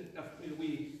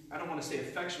I don't want to say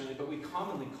affectionately, but we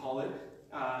commonly call it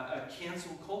a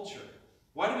cancel culture.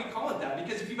 Why do we call it that?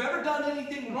 Because if you've ever done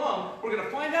anything wrong, we're going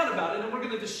to find out about it and we're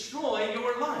going to destroy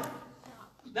your life.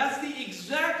 That's the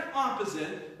exact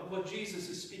opposite of what Jesus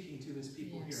is speaking to his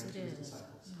people here and to his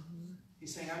disciples.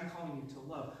 He's saying, I'm calling you to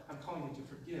love. I'm calling you to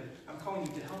forgive. I'm calling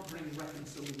you to help bring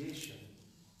reconciliation.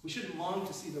 We shouldn't long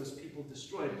to see those people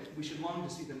destroyed. We should long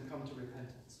to see them come to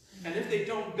repentance. And if they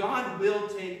don't, God will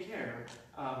take care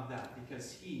of that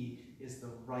because he is the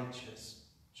righteous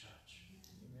judge.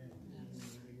 Amen.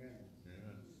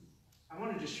 I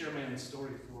want to just share my own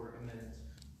story for a minute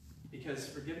because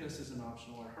forgiveness isn't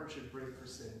optional. Our heart should break for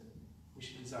sin. We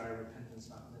should desire repentance,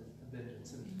 not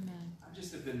vengeance. And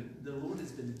Amen. the Lord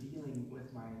has been dealing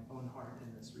with my own heart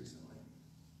in this recently.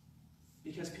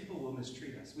 Because people will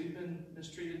mistreat us. We've been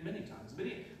mistreated many times.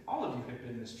 All of you have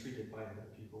been mistreated by other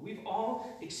people. We've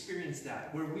all experienced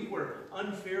that, where we were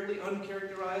unfairly,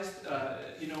 uncharacterized,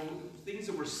 things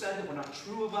that were said that were not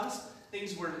true of us,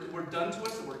 things were done to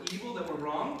us that were evil, that were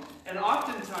wrong. And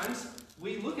oftentimes,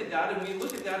 we look at that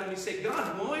and we say,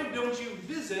 God, why don't you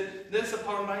visit this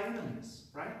upon my enemies,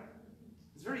 right?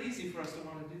 It's very easy for us to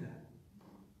want to do that.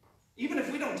 Even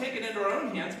if we don't take it into our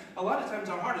own hands, a lot of times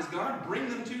our heart is, God, bring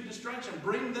them to destruction,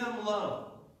 bring them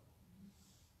low.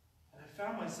 And I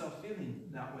found myself feeling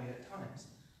that way at times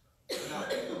about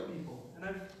people.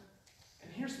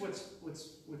 And here's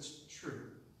what's true.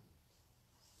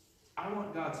 I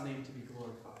want God's name to be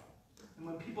glorified. And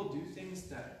when people do things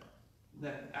that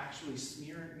actually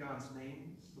smear God's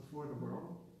name before the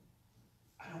world,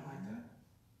 I don't like that.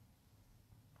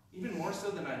 Even more so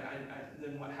than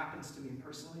what happens to me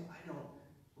personally, I don't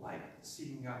like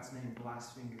seeing God's name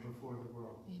blasphemed before the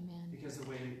world. Amen. Because the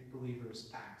way believers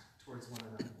act towards one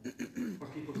another, or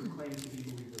people who claim to be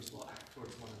believers will act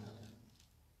towards one another.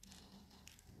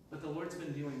 But the Lord's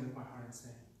been dealing with my heart and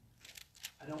saying,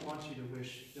 I don't want you to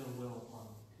wish ill will upon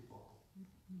people.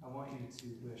 I want you to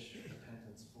wish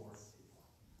repentance for people.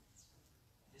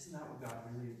 Isn't that what God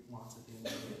really wants at the end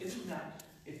of the day? Isn't that,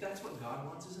 if that's what God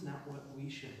wants, isn't that what we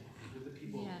should want with the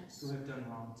people who have done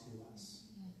wrong to us?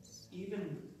 Yes.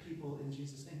 Even people in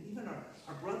Jesus' name, even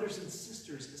our brothers and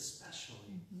sisters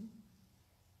especially,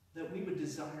 that we would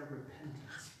desire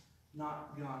repentance,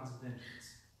 not God's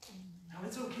vengeance. Now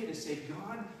it's okay to say,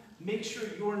 God, make sure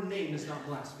your name is not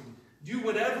blasphemed. Do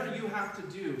whatever you have to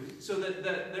do so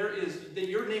that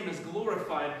your name is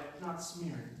glorified, not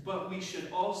smeared. But we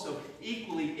should also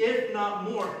equally, if not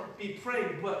more, be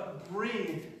prayed, but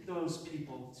bring those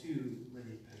people to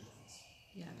repentance.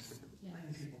 Yes.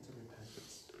 Bring people to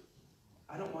repentance.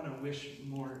 I don't want to wish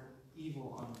more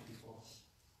evil on people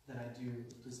than I do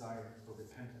desire for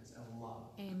repentance and love.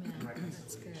 Amen. And reconciliation.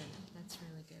 That's good. That's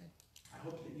really good. I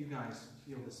hope that you guys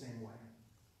feel the same way.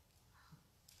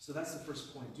 So that's the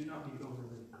first point. Do not be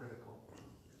overly critical.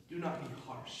 Do not be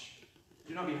harsh.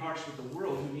 Do not be harsh with the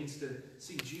world who needs to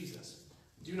see Jesus.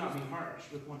 Do not be harsh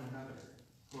with one another,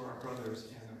 for our brothers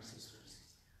and our sisters.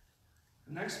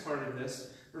 The next part of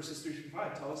this, verses 3 through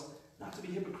 5, tell us not to be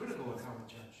hypocritical with how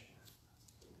we judge.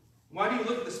 Why do you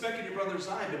look at the speck in your brother's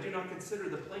eye, but do not consider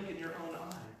the plank in your own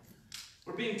eye?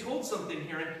 We're being told something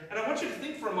here, and I want you to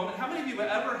think for a moment, how many of you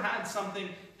have ever had something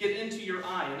get into your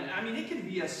eye? And I mean, it can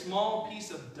be a small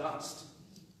piece of dust.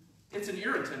 It's an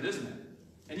irritant, isn't it?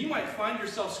 And you might find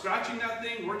yourself scratching that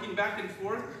thing, working back and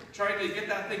forth, trying to get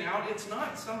that thing out. It's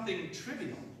not something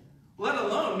trivial, let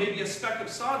alone maybe a speck of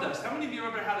sawdust. How many of you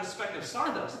have ever had a speck of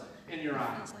sawdust in your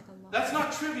eye? That's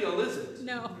not trivial, is it?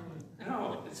 No.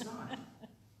 No, it's not.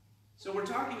 So we're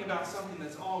talking about something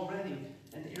that's already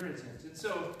an irritant. And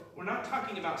so we're not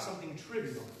talking about something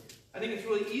trivial. I think it's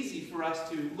really easy for us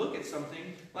to look at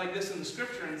something like this in the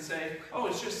scripture and say, oh,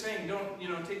 it's just saying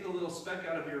don't, take the little speck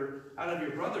out of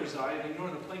your brother's eye and ignore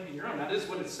the plank in your own. That is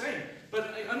what it's saying.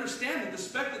 But I understand that the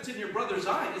speck that's in your brother's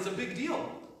eye is a big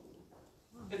deal.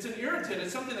 It's an irritant.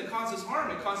 It's something that causes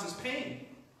harm. It causes pain.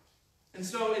 And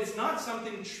so it's not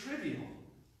something trivial.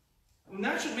 And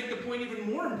that should make the point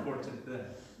even more important then.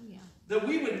 That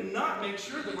we would not make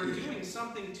sure that we're doing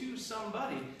something to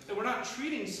somebody, that we're not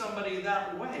treating somebody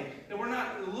that way, that we're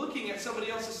not looking at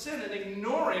somebody else's sin and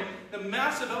ignoring the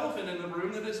massive elephant in the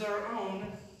room that is our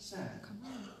own sin. Come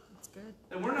on, that's good.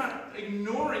 That we're not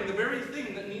ignoring the very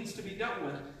thing that needs to be dealt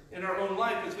with in our own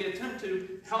life as we attempt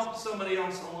to help somebody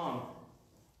else along.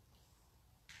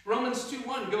 Romans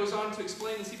 2:1 goes on to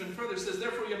explain this even further. It says,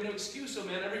 therefore you have no excuse, O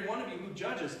man, every one of you who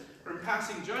judges or in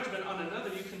passing judgment on another,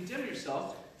 you condemn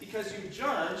yourself because you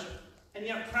judge and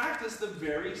yet practice the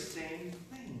very same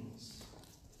things.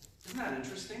 Isn't that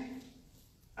interesting?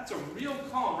 That's a real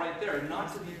call right there,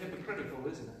 not to be hypocritical,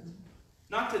 isn't it?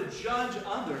 Not to judge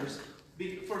others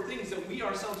for things that we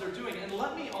ourselves are doing. And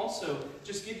let me also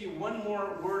just give you one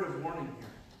more word of warning here.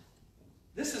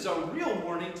 This is a real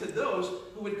warning to those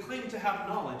who would claim to have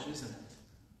knowledge, isn't it?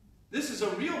 This is a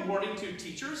real warning to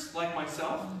teachers like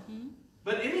myself,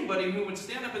 but anybody who would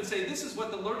stand up and say, this is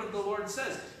what the word of the Lord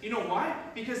says. You know why?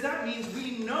 Because that means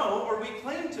we know, or we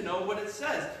claim to know, what it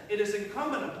says. It is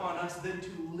incumbent upon us then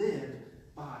to live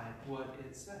by what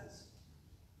it says.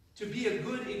 To be a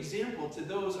good example to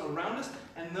those around us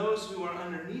and those who are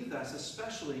underneath us,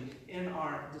 especially in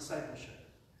our discipleship.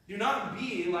 Do not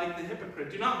be like the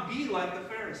hypocrite. Do not be like the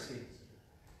Pharisees.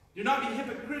 Do not be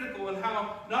hypocritical in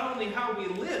how, not only how we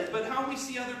live, but how we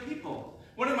see other people.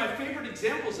 One of my favorite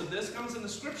examples of this comes in the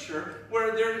scripture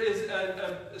where there is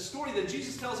a story that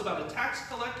Jesus tells about a tax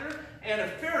collector and a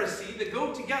Pharisee that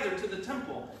go together to the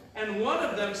temple. And one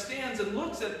of them stands and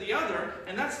looks at the other,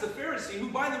 and that's the Pharisee, who,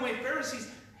 by the way, Pharisees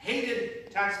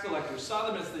hated tax collectors, saw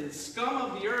them as the scum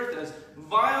of the earth, as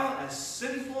vile, as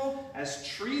sinful, as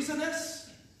treasonous.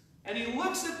 And he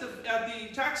looks at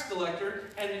the tax collector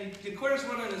and he declares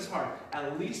one in his heart,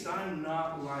 at least I'm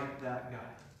not like that guy.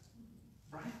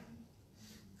 Right?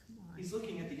 He's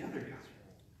looking at the other guy.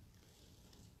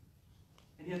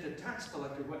 And yet the tax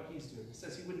collector, what he's doing, he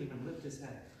says he wouldn't even lift his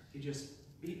head. He just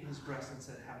beat his breast and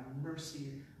said, have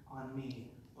mercy on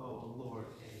me, O Lord,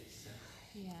 a sinner.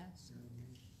 Yes.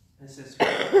 And it says,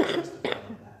 who will justify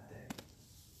on that day?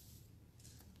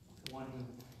 The one who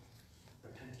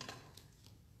repented.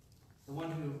 The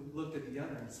one who looked at the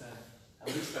other and said, at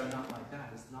least I'm not like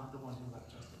that, is not the one who got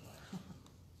justified.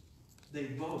 They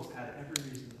both had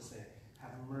every reason to say,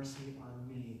 have mercy on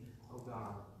me, O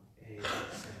God, a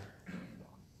sinner.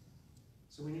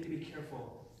 So we need to be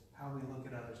careful how we look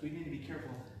at others. We need to be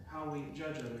careful how we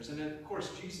judge others. And of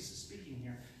course, Jesus is speaking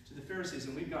here to the Pharisees,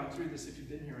 and we've gone through this if you've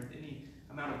been here at any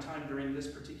amount of time during this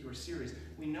particular series.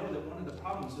 We know that one of the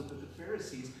problems was that the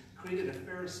Pharisees created a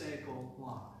Pharisaical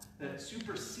law that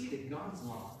superseded God's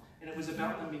law, and it was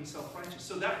about them being self-righteous.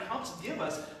 So that helps give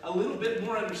us a little bit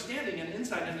more understanding and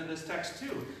insight into this text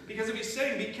too. Because if he's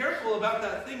saying, be careful about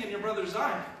that thing in your brother's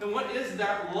eye, then what is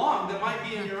that log that might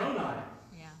be in your own eye?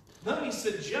 Yeah. Let me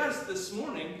suggest this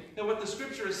morning that what the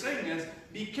scripture is saying is,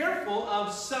 be careful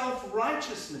of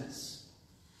self-righteousness.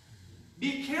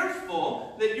 Be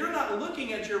careful that you're not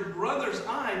looking at your brother's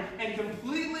eye and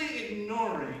completely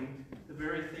ignoring the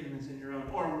very thing that's in your own.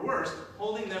 Or worse,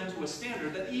 holding them to a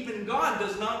standard that even God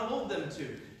does not hold them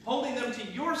to. Holding them to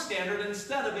your standard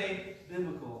instead of a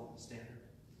biblical standard.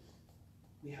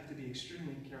 We have to be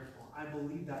extremely careful. I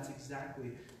believe that's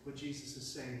exactly what Jesus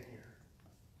is saying here.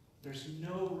 There's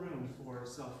no room for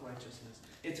self-righteousness.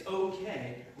 It's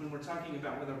okay when we're talking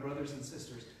about with our brothers and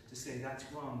sisters to say that's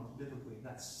wrong biblically,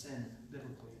 that's sin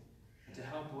biblically, and to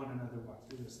help one another walk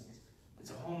through those things.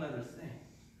 It's a whole other thing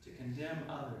to condemn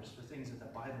others for things that the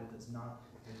Bible does not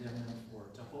condemn them for,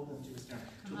 to hold them to a standard,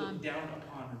 to look down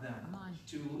upon them,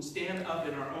 to stand up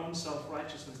in our own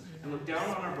self-righteousness and look down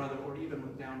on our brother or even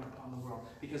look down upon the world,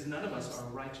 because none of us are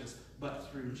righteous but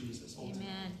through Jesus. Ultimately.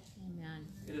 Amen. Amen.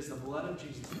 It is the blood of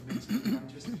Jesus that makes you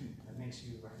righteous, that makes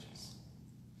you righteous.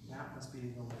 That must be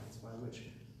the lens by which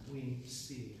we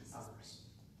see others.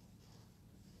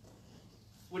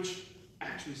 Which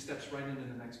actually steps right into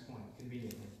the next point,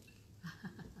 conveniently.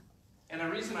 And the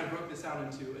reason I broke this out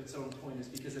into its own point is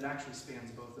because it actually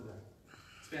spans both of them.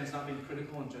 It spans not being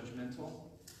critical and judgmental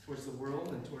towards the world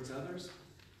and towards others.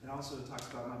 It also talks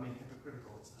about not being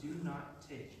hypocritical. It's do not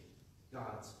take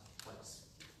God's place.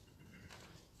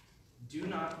 Do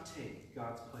not take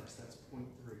God's place. That's point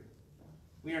 3.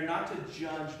 We are not to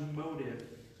judge motive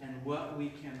and what we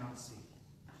cannot see.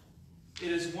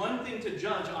 It is one thing to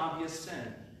judge obvious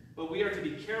sin, but we are to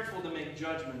be careful to make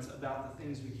judgments about the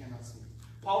things we cannot see.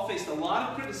 Paul faced a lot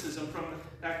of criticism from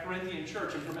that Corinthian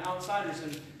church and from outsiders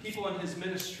and people in his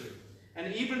ministry,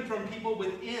 and even from people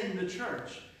within the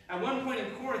church. At one point in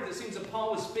Corinth, it seems that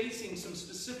Paul was facing some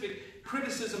specific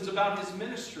criticisms about his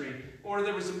ministry, or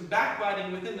there was some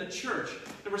backbiting within the church.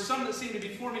 There were some that seemed to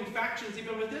be forming factions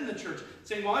even within the church,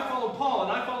 saying, well, I follow Paul,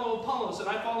 and I follow Apollos, and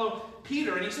I follow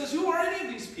Peter. And he says, who are any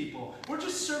of these people? We're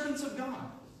just servants of God.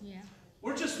 Yeah.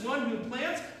 We're just one who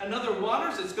plants, another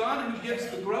waters. It's God who gives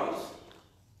the growth.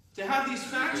 To have these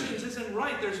factions isn't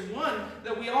right. There's one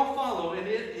that we all follow, and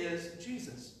it is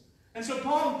Jesus. And so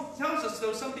Paul tells us,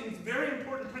 though, something very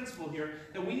important principle here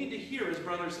that we need to hear as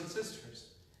brothers and sisters.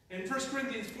 In 1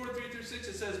 Corinthians 4:3-6,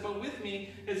 it says, "But with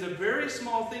me is a very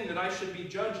small thing that I should be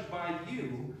judged by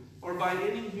you or by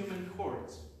any human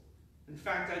court. In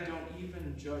fact, I don't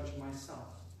even judge myself."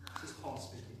 This is Paul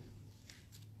speaking.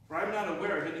 "For I am not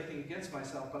aware of anything against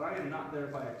myself, but I am not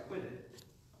thereby acquitted."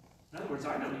 In other words,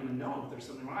 I don't even know if there's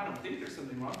something wrong. I don't think there's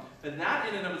something wrong. But that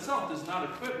in and of itself does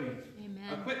not acquit me.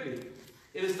 Amen. Acquit me.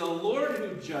 It is the Lord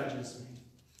who judges me.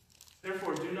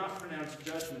 Therefore, do not pronounce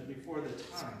judgment before the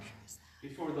time,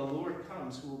 before the Lord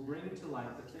comes, who will bring to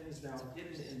light the things now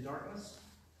hidden in darkness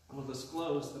and will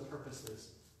disclose the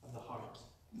purposes of the heart.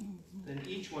 Then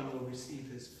each one will receive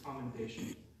his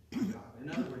commendation from God. In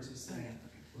other words, he's saying,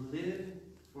 live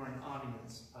for an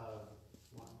audience of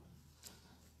one.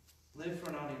 Live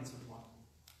for an audience of one.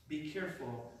 Be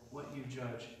careful what you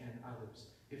judge in others.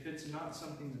 If it's not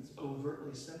something that's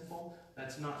overtly sinful,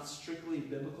 that's not strictly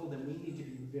biblical, then we need to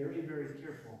be very, very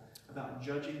careful about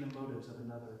judging the motives of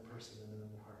another person and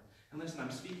another heart. And listen,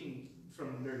 I'm speaking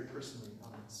from very personally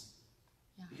on this.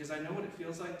 Yeah. Because I know what it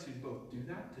feels like to both do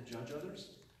that, to judge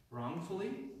others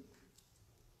wrongfully,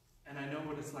 and I know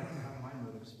what it's like to have my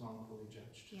motives wrongfully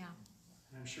judged. Yeah.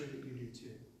 And I'm sure that you do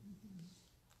too.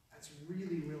 That's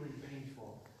really, really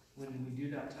painful when we do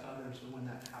that to others or when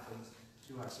that happens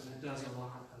to us, and it does a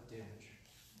lot of damage.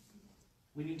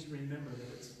 We need to remember that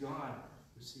it's God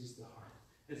who sees the heart.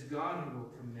 It's God who will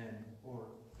commend or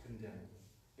condemn.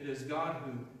 It is God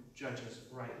who judges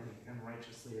rightly and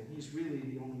righteously, and he's really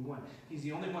the only one. He's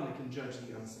the only one that can judge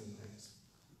the unseen things.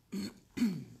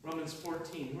 Romans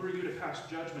 14, "Who are you to pass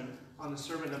judgment on the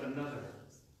servant of another?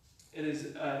 It is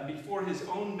before his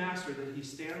own master that he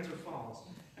stands or falls,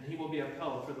 and he will be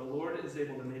upheld, for the Lord is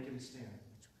able to make him stand."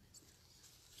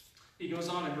 He goes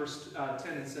on in verse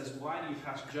 10 and says, "Why do you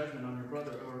pass judgment on your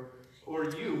brother? Or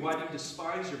you, why do you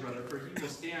despise your brother? For he will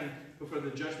stand before the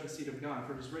judgment seat of God.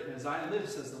 For it is written, 'As I live,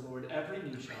 says the Lord, every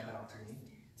knee shall bow to me,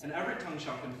 and every tongue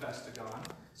shall confess to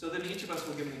God.' So then each of us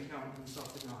will give an account of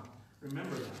himself to God."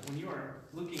 Remember that. When you are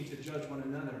looking to judge one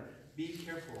another, be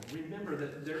careful. Remember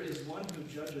that there is one who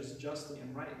judges justly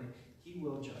and rightly. He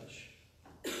will judge.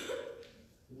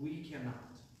 We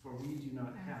cannot, for we do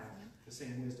not have the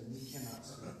same wisdom. We cannot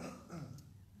see.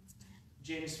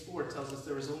 James 4 tells us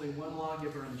there is only one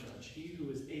lawgiver and judge, he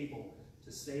who is able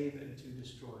to save and to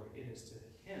destroy. It is to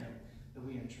him that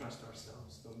we entrust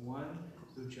ourselves, the one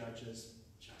who judges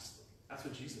justly. That's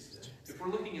what Jesus did. If we're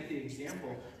looking at the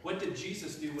example, what did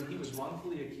Jesus do when he was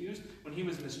wrongfully accused, when he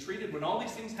was mistreated, when all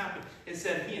these things happened? It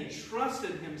said he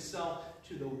entrusted himself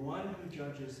to the one who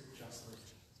judges justly.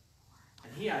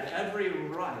 And he had every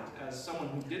right, as someone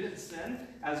who didn't sin,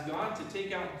 as God, to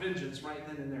take out vengeance right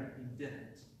then and there. He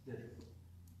didn't, did he?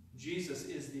 Jesus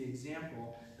is the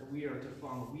example that we are to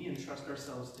follow. We entrust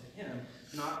ourselves to him,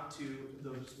 not to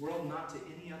the world, not to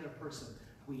any other person.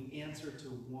 We answer to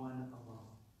one alone,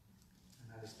 and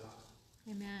that is God.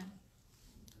 Amen.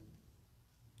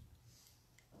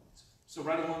 So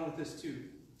right along with this too,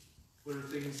 what are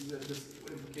things that this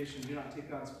implication? Do not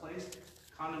take God's place.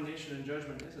 Condemnation and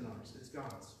judgment isn't ours, it's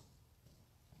God's.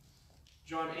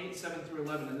 John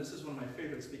 8:7-11, and this is one of my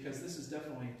favorites because this is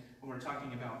definitely when we're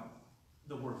talking about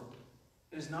the world.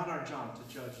 It is not our job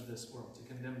to judge this world, to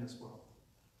condemn this world.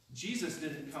 Jesus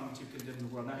didn't come to condemn the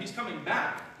world. Now he's coming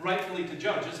back rightfully to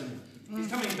judge, isn't he? He's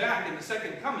coming back in the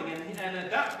second coming, and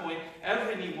at that point,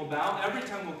 every knee will bow, every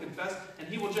tongue will confess, and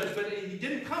he will judge. But he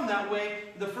didn't come that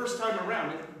way the first time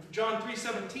around. John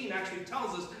 3:17 actually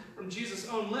tells us from Jesus'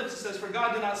 own lips, it says, "For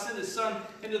God did not send his Son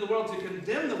into the world to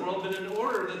condemn the world, but in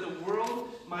order that the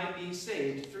world might be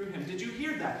saved through him." Did you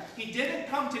hear that? He didn't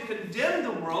come to condemn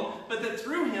the world, but that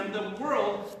through him the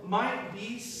world might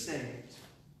be saved.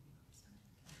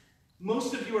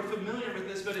 Most of you are familiar with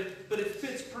this, but it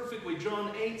fits perfectly.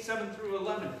 John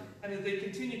 8:7-11. And as they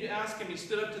continued to ask him, he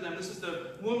stood up to them. This is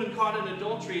the woman caught in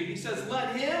adultery. He says,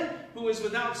 "Let him who is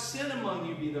without sin among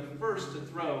you be the first to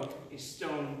throw a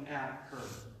stone at her."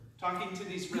 Talking to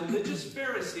these religious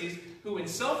Pharisees who in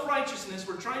self-righteousness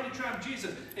were trying to trap Jesus.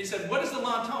 And he said, "What does the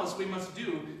law tell us we must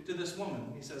do to this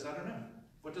woman?" He says, "I don't know.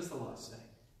 What does the law say?"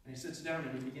 And he sits down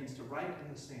and he begins to write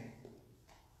in the sand.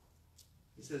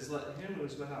 He says, "Let him who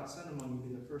is without sin among you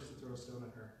be the first to throw a stone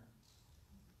at her."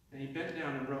 And he bent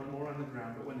down and wrote more on the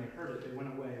ground, but when they heard it, they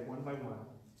went away one by one,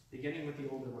 beginning with the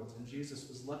older ones. And Jesus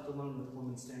was left alone with the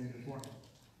woman standing before him.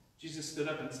 Jesus stood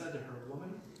up and said to her,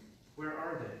 "Woman, where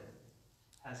are they?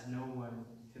 Has no one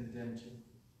condemned you?"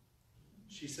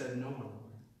 She said, "No one,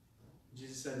 Lord."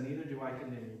 Jesus said, "Neither do I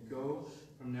condemn you. Go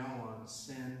from now on,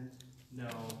 sin no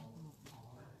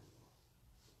more."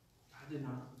 God did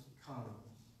not come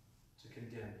to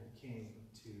condemn. He came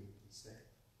to save.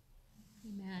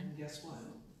 Amen. And guess what?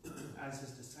 as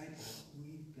his disciples,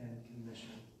 we've been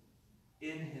commissioned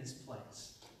in his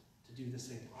place to do the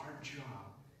same. Our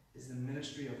job is the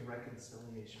ministry of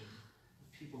reconciliation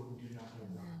with people who do not know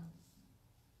God.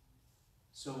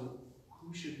 So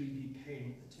who should we be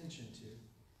paying attention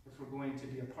to if we're going to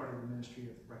be a part of the ministry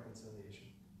of reconciliation?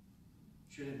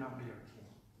 Should it not be our King?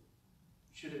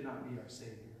 Should it not be our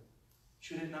Savior?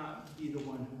 Should it not be the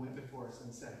one who went before us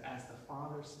and said, as the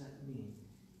Father sent me,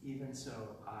 even so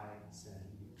I send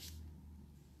you?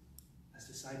 As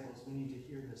disciples, we need to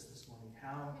hear this morning.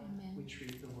 How we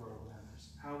treat the world matters.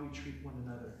 How we treat one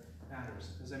another matters.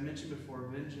 As I mentioned before,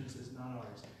 vengeance is not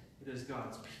ours. It is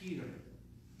God's. Peter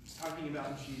is talking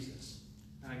about Jesus.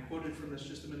 And I quoted from this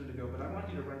just a minute ago, but I want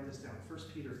you to write this down. 1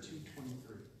 Peter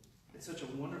 2:23. It's such a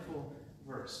wonderful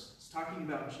verse. It's talking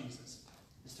about Jesus.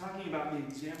 It's talking about the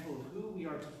example of who we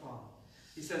are to follow.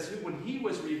 He says, who, when he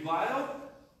was reviled,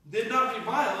 did not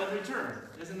revile in return.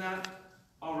 Isn't that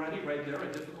already right there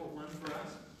a difficult one for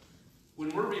us? When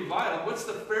we're reviled, what's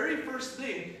the very first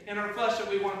thing in our flesh that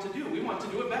we want to do? We want to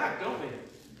do it back, don't we?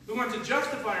 We want to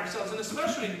justify ourselves, and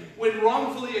especially when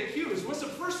wrongfully accused. What's the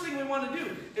first thing we want to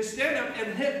do? Is stand up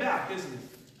and hit back, isn't it?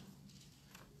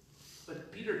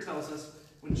 But Peter tells us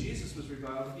when Jesus was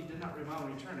reviled, he did not revile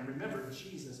in return. And remember,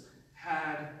 Jesus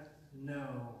had no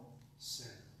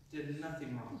sin. Did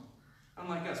nothing wrong.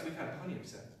 Unlike us, we've had plenty of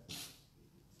sin.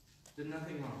 Did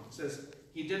nothing wrong. It says,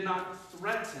 he did not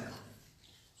threaten,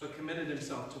 but committed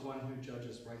himself to one who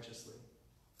judges righteously.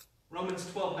 Romans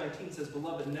 12:19 says,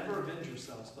 beloved, never avenge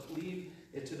yourselves, but leave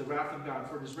it to the wrath of God,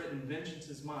 for it is written, vengeance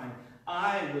is mine,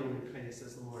 I will repay,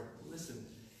 says the Lord. Listen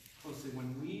closely,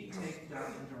 when we take that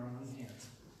into our own hands,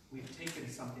 we've taken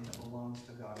something that belongs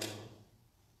to God alone.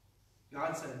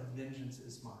 God said, vengeance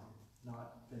is mine,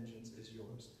 not vengeance is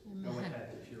yours. Go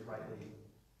ahead if you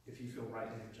feel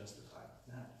rightly justified.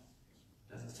 No,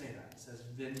 it doesn't say that. It says,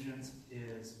 vengeance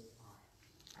is mine.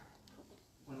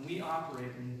 When we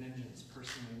operate in vengeance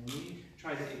personally, when we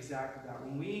try to exact that,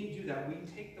 when we do that, we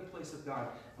take the place of God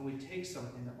and we take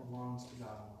something that belongs to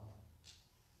God alone.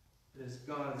 It is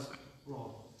God's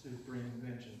role to bring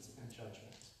vengeance and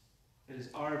judgment. It is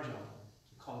our job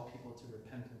to call people to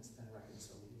repentance and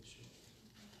reconciliation.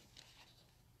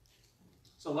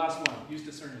 So last one, use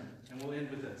discernment, and we'll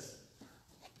end with this.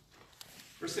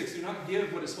 Verse 6, do not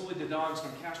give what is holy to dogs,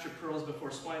 nor cast your pearls before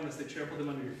swine, lest they trample them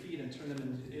under your feet and turn them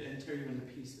and tear you into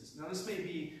pieces. Now this may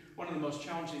be one of the most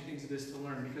challenging things it is to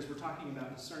learn, because we're talking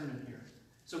about discernment here.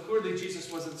 So clearly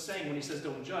Jesus wasn't saying, when he says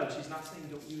don't judge, he's not saying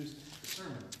don't use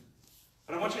discernment.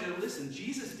 But I want you to listen.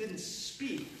 Jesus didn't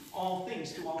speak all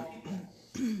things to all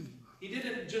people. He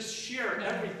didn't just share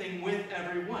everything with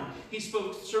everyone. He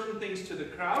spoke certain things to the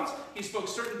crowds. He spoke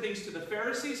certain things to the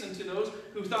Pharisees and to those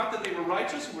who thought that they were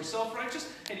righteous, who were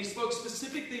self-righteous. And he spoke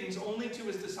specific things only to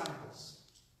his disciples.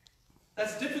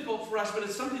 That's difficult for us, but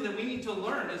it's something that we need to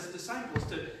learn as disciples,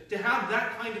 to have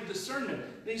that kind of discernment.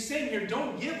 And he's saying here,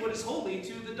 don't give what is holy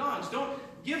to the dogs. Don't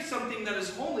give something that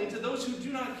is holy to those who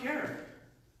do not care.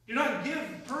 Do not give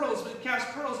pearls, cast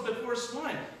pearls before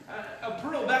swine. A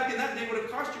pearl back in that day would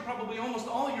have cost you probably almost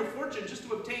all your fortune just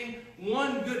to obtain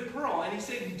one good pearl. And he's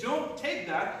saying, don't take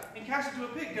that and cast it to a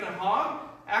pig. Can a hog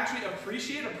actually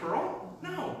appreciate a pearl?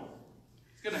 No.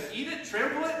 It's going to eat it,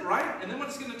 trample it, right? And then when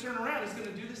it's going to turn around, it's going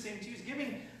to do the same to you. He's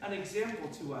giving an example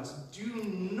to us. Do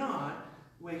not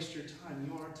waste your time.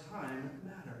 Your time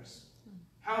matters.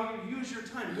 How you use your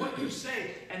time, what you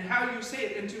say, and how you say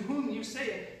it, and to whom you say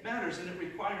it matters, and it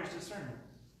requires discernment.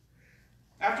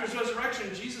 After his resurrection,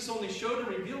 Jesus only showed and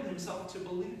revealed himself to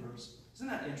believers. Isn't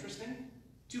that interesting?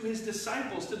 To his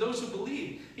disciples, to those who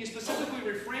believe. He specifically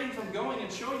refrained from going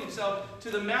and showing himself to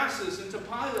the masses and to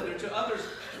Pilate or to others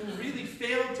who really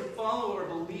failed to follow or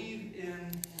believe in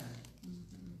him.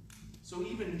 So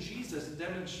even Jesus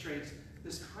demonstrates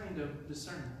this kind of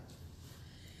discernment.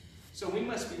 So we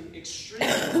must be extremely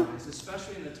wise,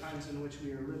 especially in the times in which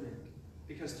we are living,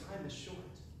 because time is short.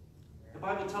 The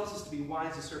Bible tells us to be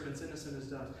wise as serpents, innocent as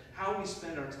doves. How we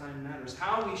spend our time matters.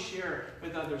 How we share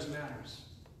with others matters.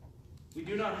 We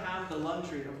do not have the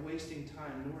luxury of wasting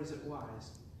time, nor is it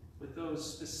wise, with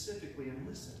those specifically, and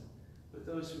listen, with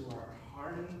those who are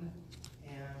hardened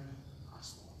and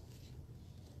hostile.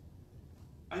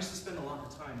 I used to spend a lot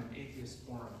of time in atheist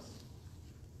forums.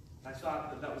 I thought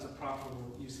that that was a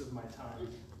profitable use of my time,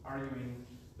 arguing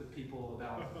with people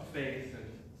about faith and...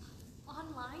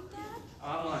 Online, Dad?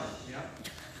 Online,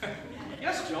 yeah.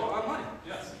 Yes, Joe, online,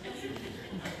 yes.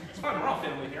 It's fun, we're all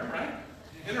family here, right?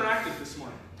 Interactive this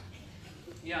morning.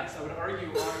 Yes, I would argue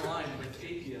online with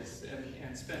atheists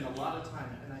and spend a lot of time,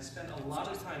 and I spent a lot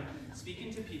of time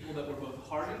speaking to people that were both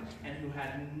hardened and who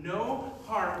had no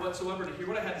heart whatsoever to hear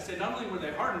what I had to say. Not only were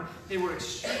they hardened, they were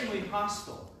extremely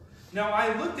hostile. Now,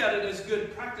 I looked at it as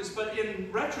good practice, but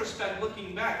in retrospect,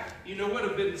 looking back, you know what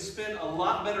would have been spent a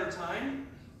lot better time?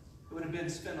 It would have been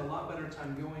spent a lot better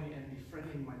time going and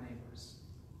befriending my neighbors.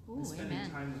 Ooh, and spending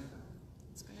amen. time with them.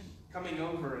 That's good. Coming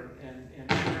over and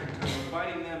sharing time,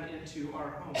 inviting them into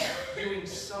our home, doing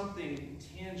something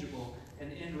tangible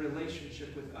and in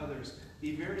relationship with others.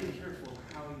 Be very careful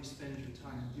how you spend your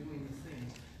time doing the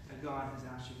things that God has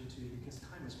asked you to do, because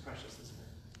time is precious, isn't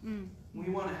it? Mm.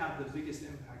 We want to have the biggest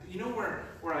impact. You know where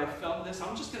I felt this?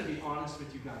 I'm just going to be honest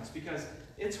with you guys, because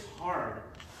it's hard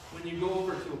when you go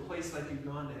over to a place like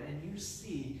Uganda and you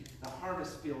see the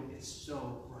harvest field is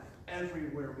so bright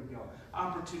everywhere we go.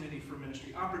 Opportunity for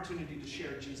ministry, opportunity to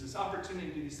share Jesus, opportunity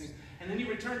to do these things. And then you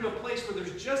return to a place where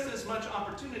there's just as much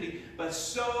opportunity, but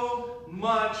so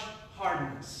much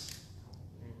hardness.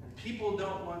 And people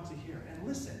don't want to hear. And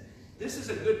listen, this is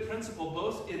a good principle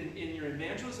both in your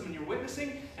evangelism and your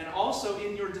witnessing, and also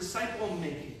in your disciple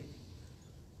making.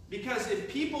 Because if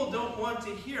people don't want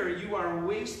to hear, you are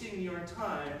wasting your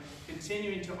time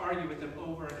continuing to argue with them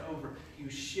over and over. You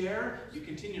share, you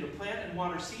continue to plant and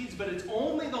water seeds, but it's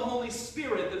only the Holy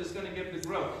Spirit that is going to give the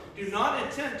growth. Do not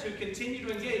attempt to continue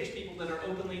to engage people that are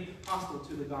openly hostile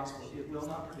to the gospel. It will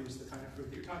not produce the kind of fruit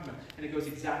that you're talking about. And it goes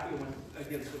exactly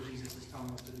against what Jesus is telling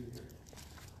us to do here.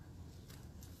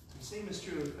 The same is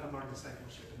true of our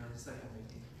discipleship and our disciple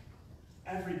making.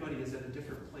 Everybody is at a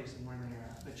different place in where they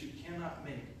are at, but you cannot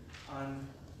make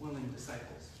unwilling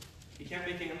disciples. You can't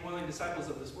make unwilling disciples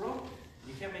of this world.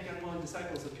 You can't make unwilling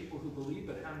disciples of people who believe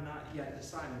but have not yet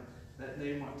decided that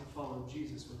they want to follow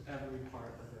Jesus with every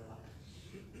part of their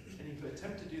life. And if you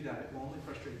attempt to do that, it will only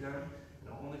frustrate them, and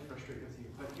it will only frustrate with you.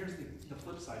 But here's the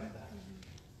flip side of that.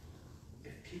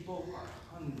 If people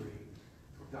are hungry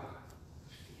for God,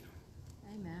 feed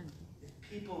them. Amen. If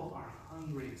people are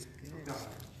hungry for God,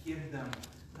 give them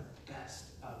the best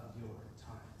of your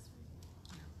time.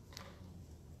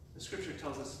 The scripture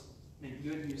tells us, make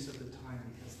good use of the time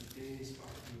because the days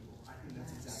are evil. I think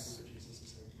that's exactly what Jesus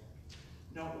is saying here.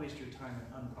 Don't waste your time in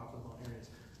unprofitable areas.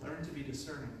 Learn to be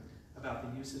discerning about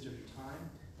the usage of your time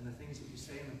and the things that you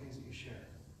say and the things that you share.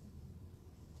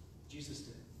 Jesus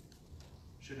did.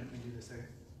 Shouldn't we do the same?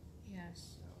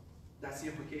 Yes. That's the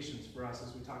implications for us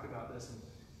as we talk about this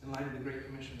in light of the Great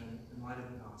Commission and in light of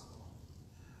the gospel.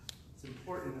 It's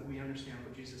important that we understand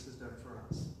what Jesus has done for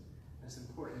us. And it's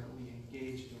important that we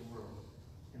engage the world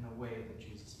in the way that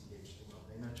Jesus engaged the world.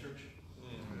 Amen, church?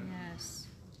 Yes.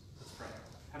 Let's pray.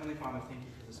 Heavenly Father, thank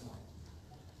you for this morning.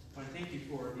 I want to thank you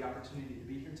for the opportunity to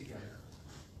be here together,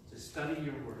 to study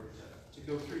your word, to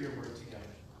go through your word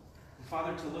together. And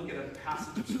Father, to look at a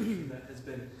passage of scripture that has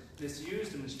been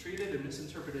misused and mistreated and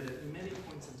misinterpreted at many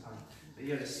points in time, but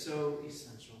yet is so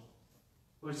essential.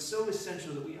 Lord, it's so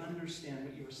essential that we understand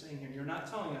what you were saying here. You're not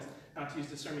telling us not to use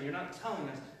discernment. You're not telling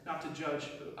us not to judge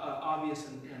obvious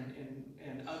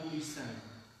and ugly sin.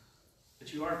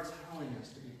 But you are telling us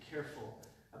to be careful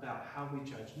about how we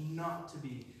judge, not to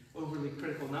be overly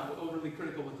critical, not overly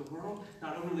critical with the world,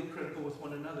 not overly critical with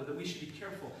one another, that we should be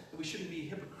careful, that we shouldn't be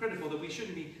hypocritical, that we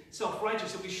shouldn't be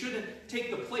self-righteous, that we shouldn't take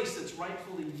the place that's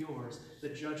rightfully yours, the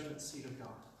judgment seat of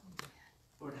God.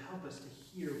 Lord, help us to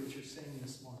hear what you're saying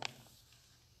this morning.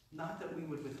 Not that we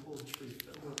would withhold truth,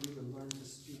 but Lord, we would learn to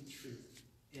speak truth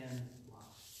in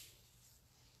love.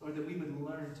 Lord, that we would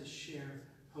learn to share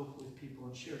hope with people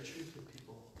and share truth with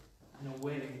people in a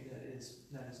way that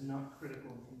is not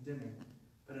critical and condemning,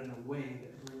 but in a way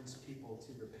that brings people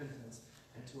to repentance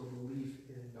and to a belief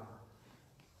in God.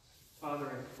 Father,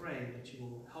 I pray that you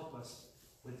will help us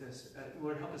with this.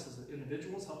 Lord, help us as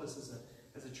individuals, help us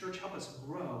as a church, help us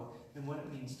grow in what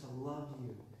it means to love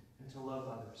you and to love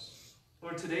others.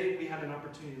 Lord, today we had an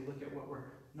opportunity to look at what we're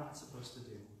not supposed to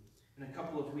do. In a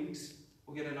couple of weeks,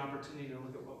 we'll get an opportunity to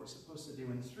look at what we're supposed to do.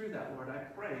 And through that, Lord, I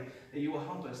pray that you will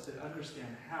help us to understand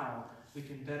how we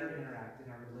can better interact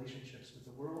in our relationships with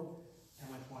the world and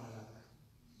with one another.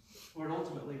 Lord,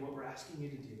 ultimately, what we're asking you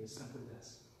to do is simply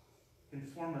this.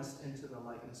 Conform us into the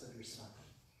likeness of your Son.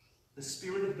 The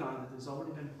Spirit of God that has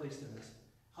already been placed in us,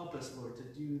 help us, Lord, to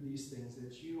do these things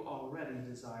that you already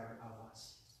desire of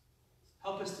us.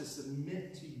 Help us to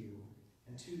submit to you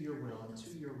and to your will and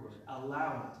to your word.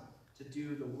 Allow it to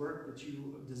do the work that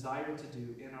you desire to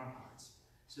do in our hearts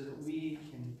so that we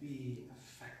can be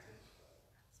effective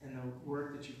in the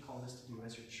work that you've called us to do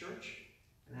as your church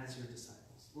and as your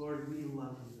disciples. Lord, we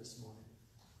love you this morning.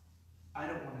 I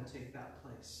don't want to take that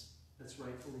place that's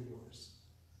rightfully yours.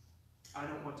 I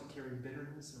don't want to carry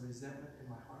bitterness and resentment in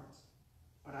my heart,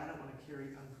 but I don't want to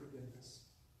carry unforgiveness.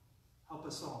 Help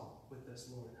us all with this,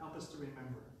 Lord. Help us to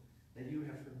remember that you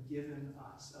have forgiven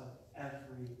us of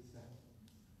everything,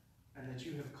 and that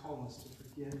you have called us to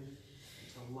forgive and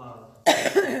to love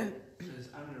that is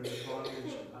under the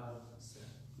bondage of sin.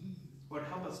 Lord,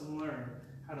 help us learn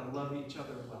how to love each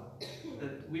other well,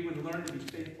 that we would learn to be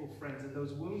faithful friends, that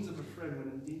those wounds of a friend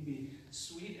would indeed be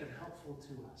sweet and helpful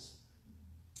to us.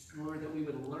 And Lord, that we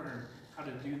would learn how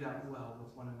to do that well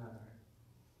with one another.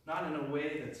 Not in a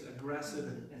way that's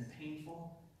aggressive and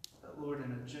painful, but Lord,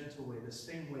 in a gentle way, the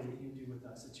same way that you do with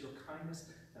us. It's your kindness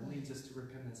that leads us to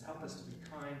repentance. Help us to be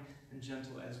kind and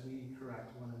gentle as we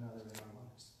correct one another in our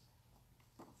lives.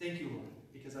 Thank you, Lord,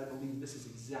 because I believe this is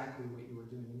exactly what you are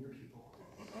doing in your people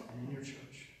and in your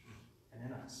church and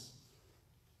in us.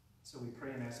 So we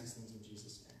pray and ask these things in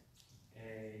Jesus'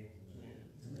 name.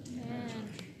 Amen.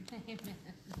 Amen.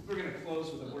 We're going to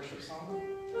close with a worship song.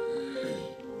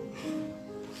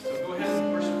 So go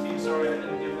ahead, worship team. Sorry, I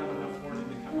didn't give them enough warning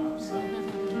to come up. So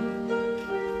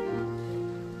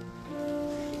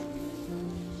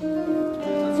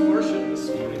let's worship this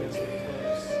morning as we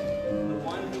close the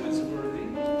one who is worthy.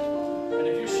 And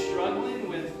if you're struggling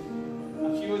with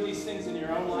a few of these things in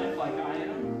your own life, like I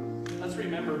am, let's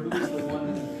remember who is the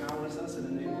one that empowers us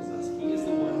and enables us. He is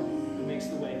the one who makes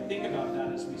the way. Think about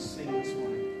that as we sing this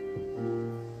morning.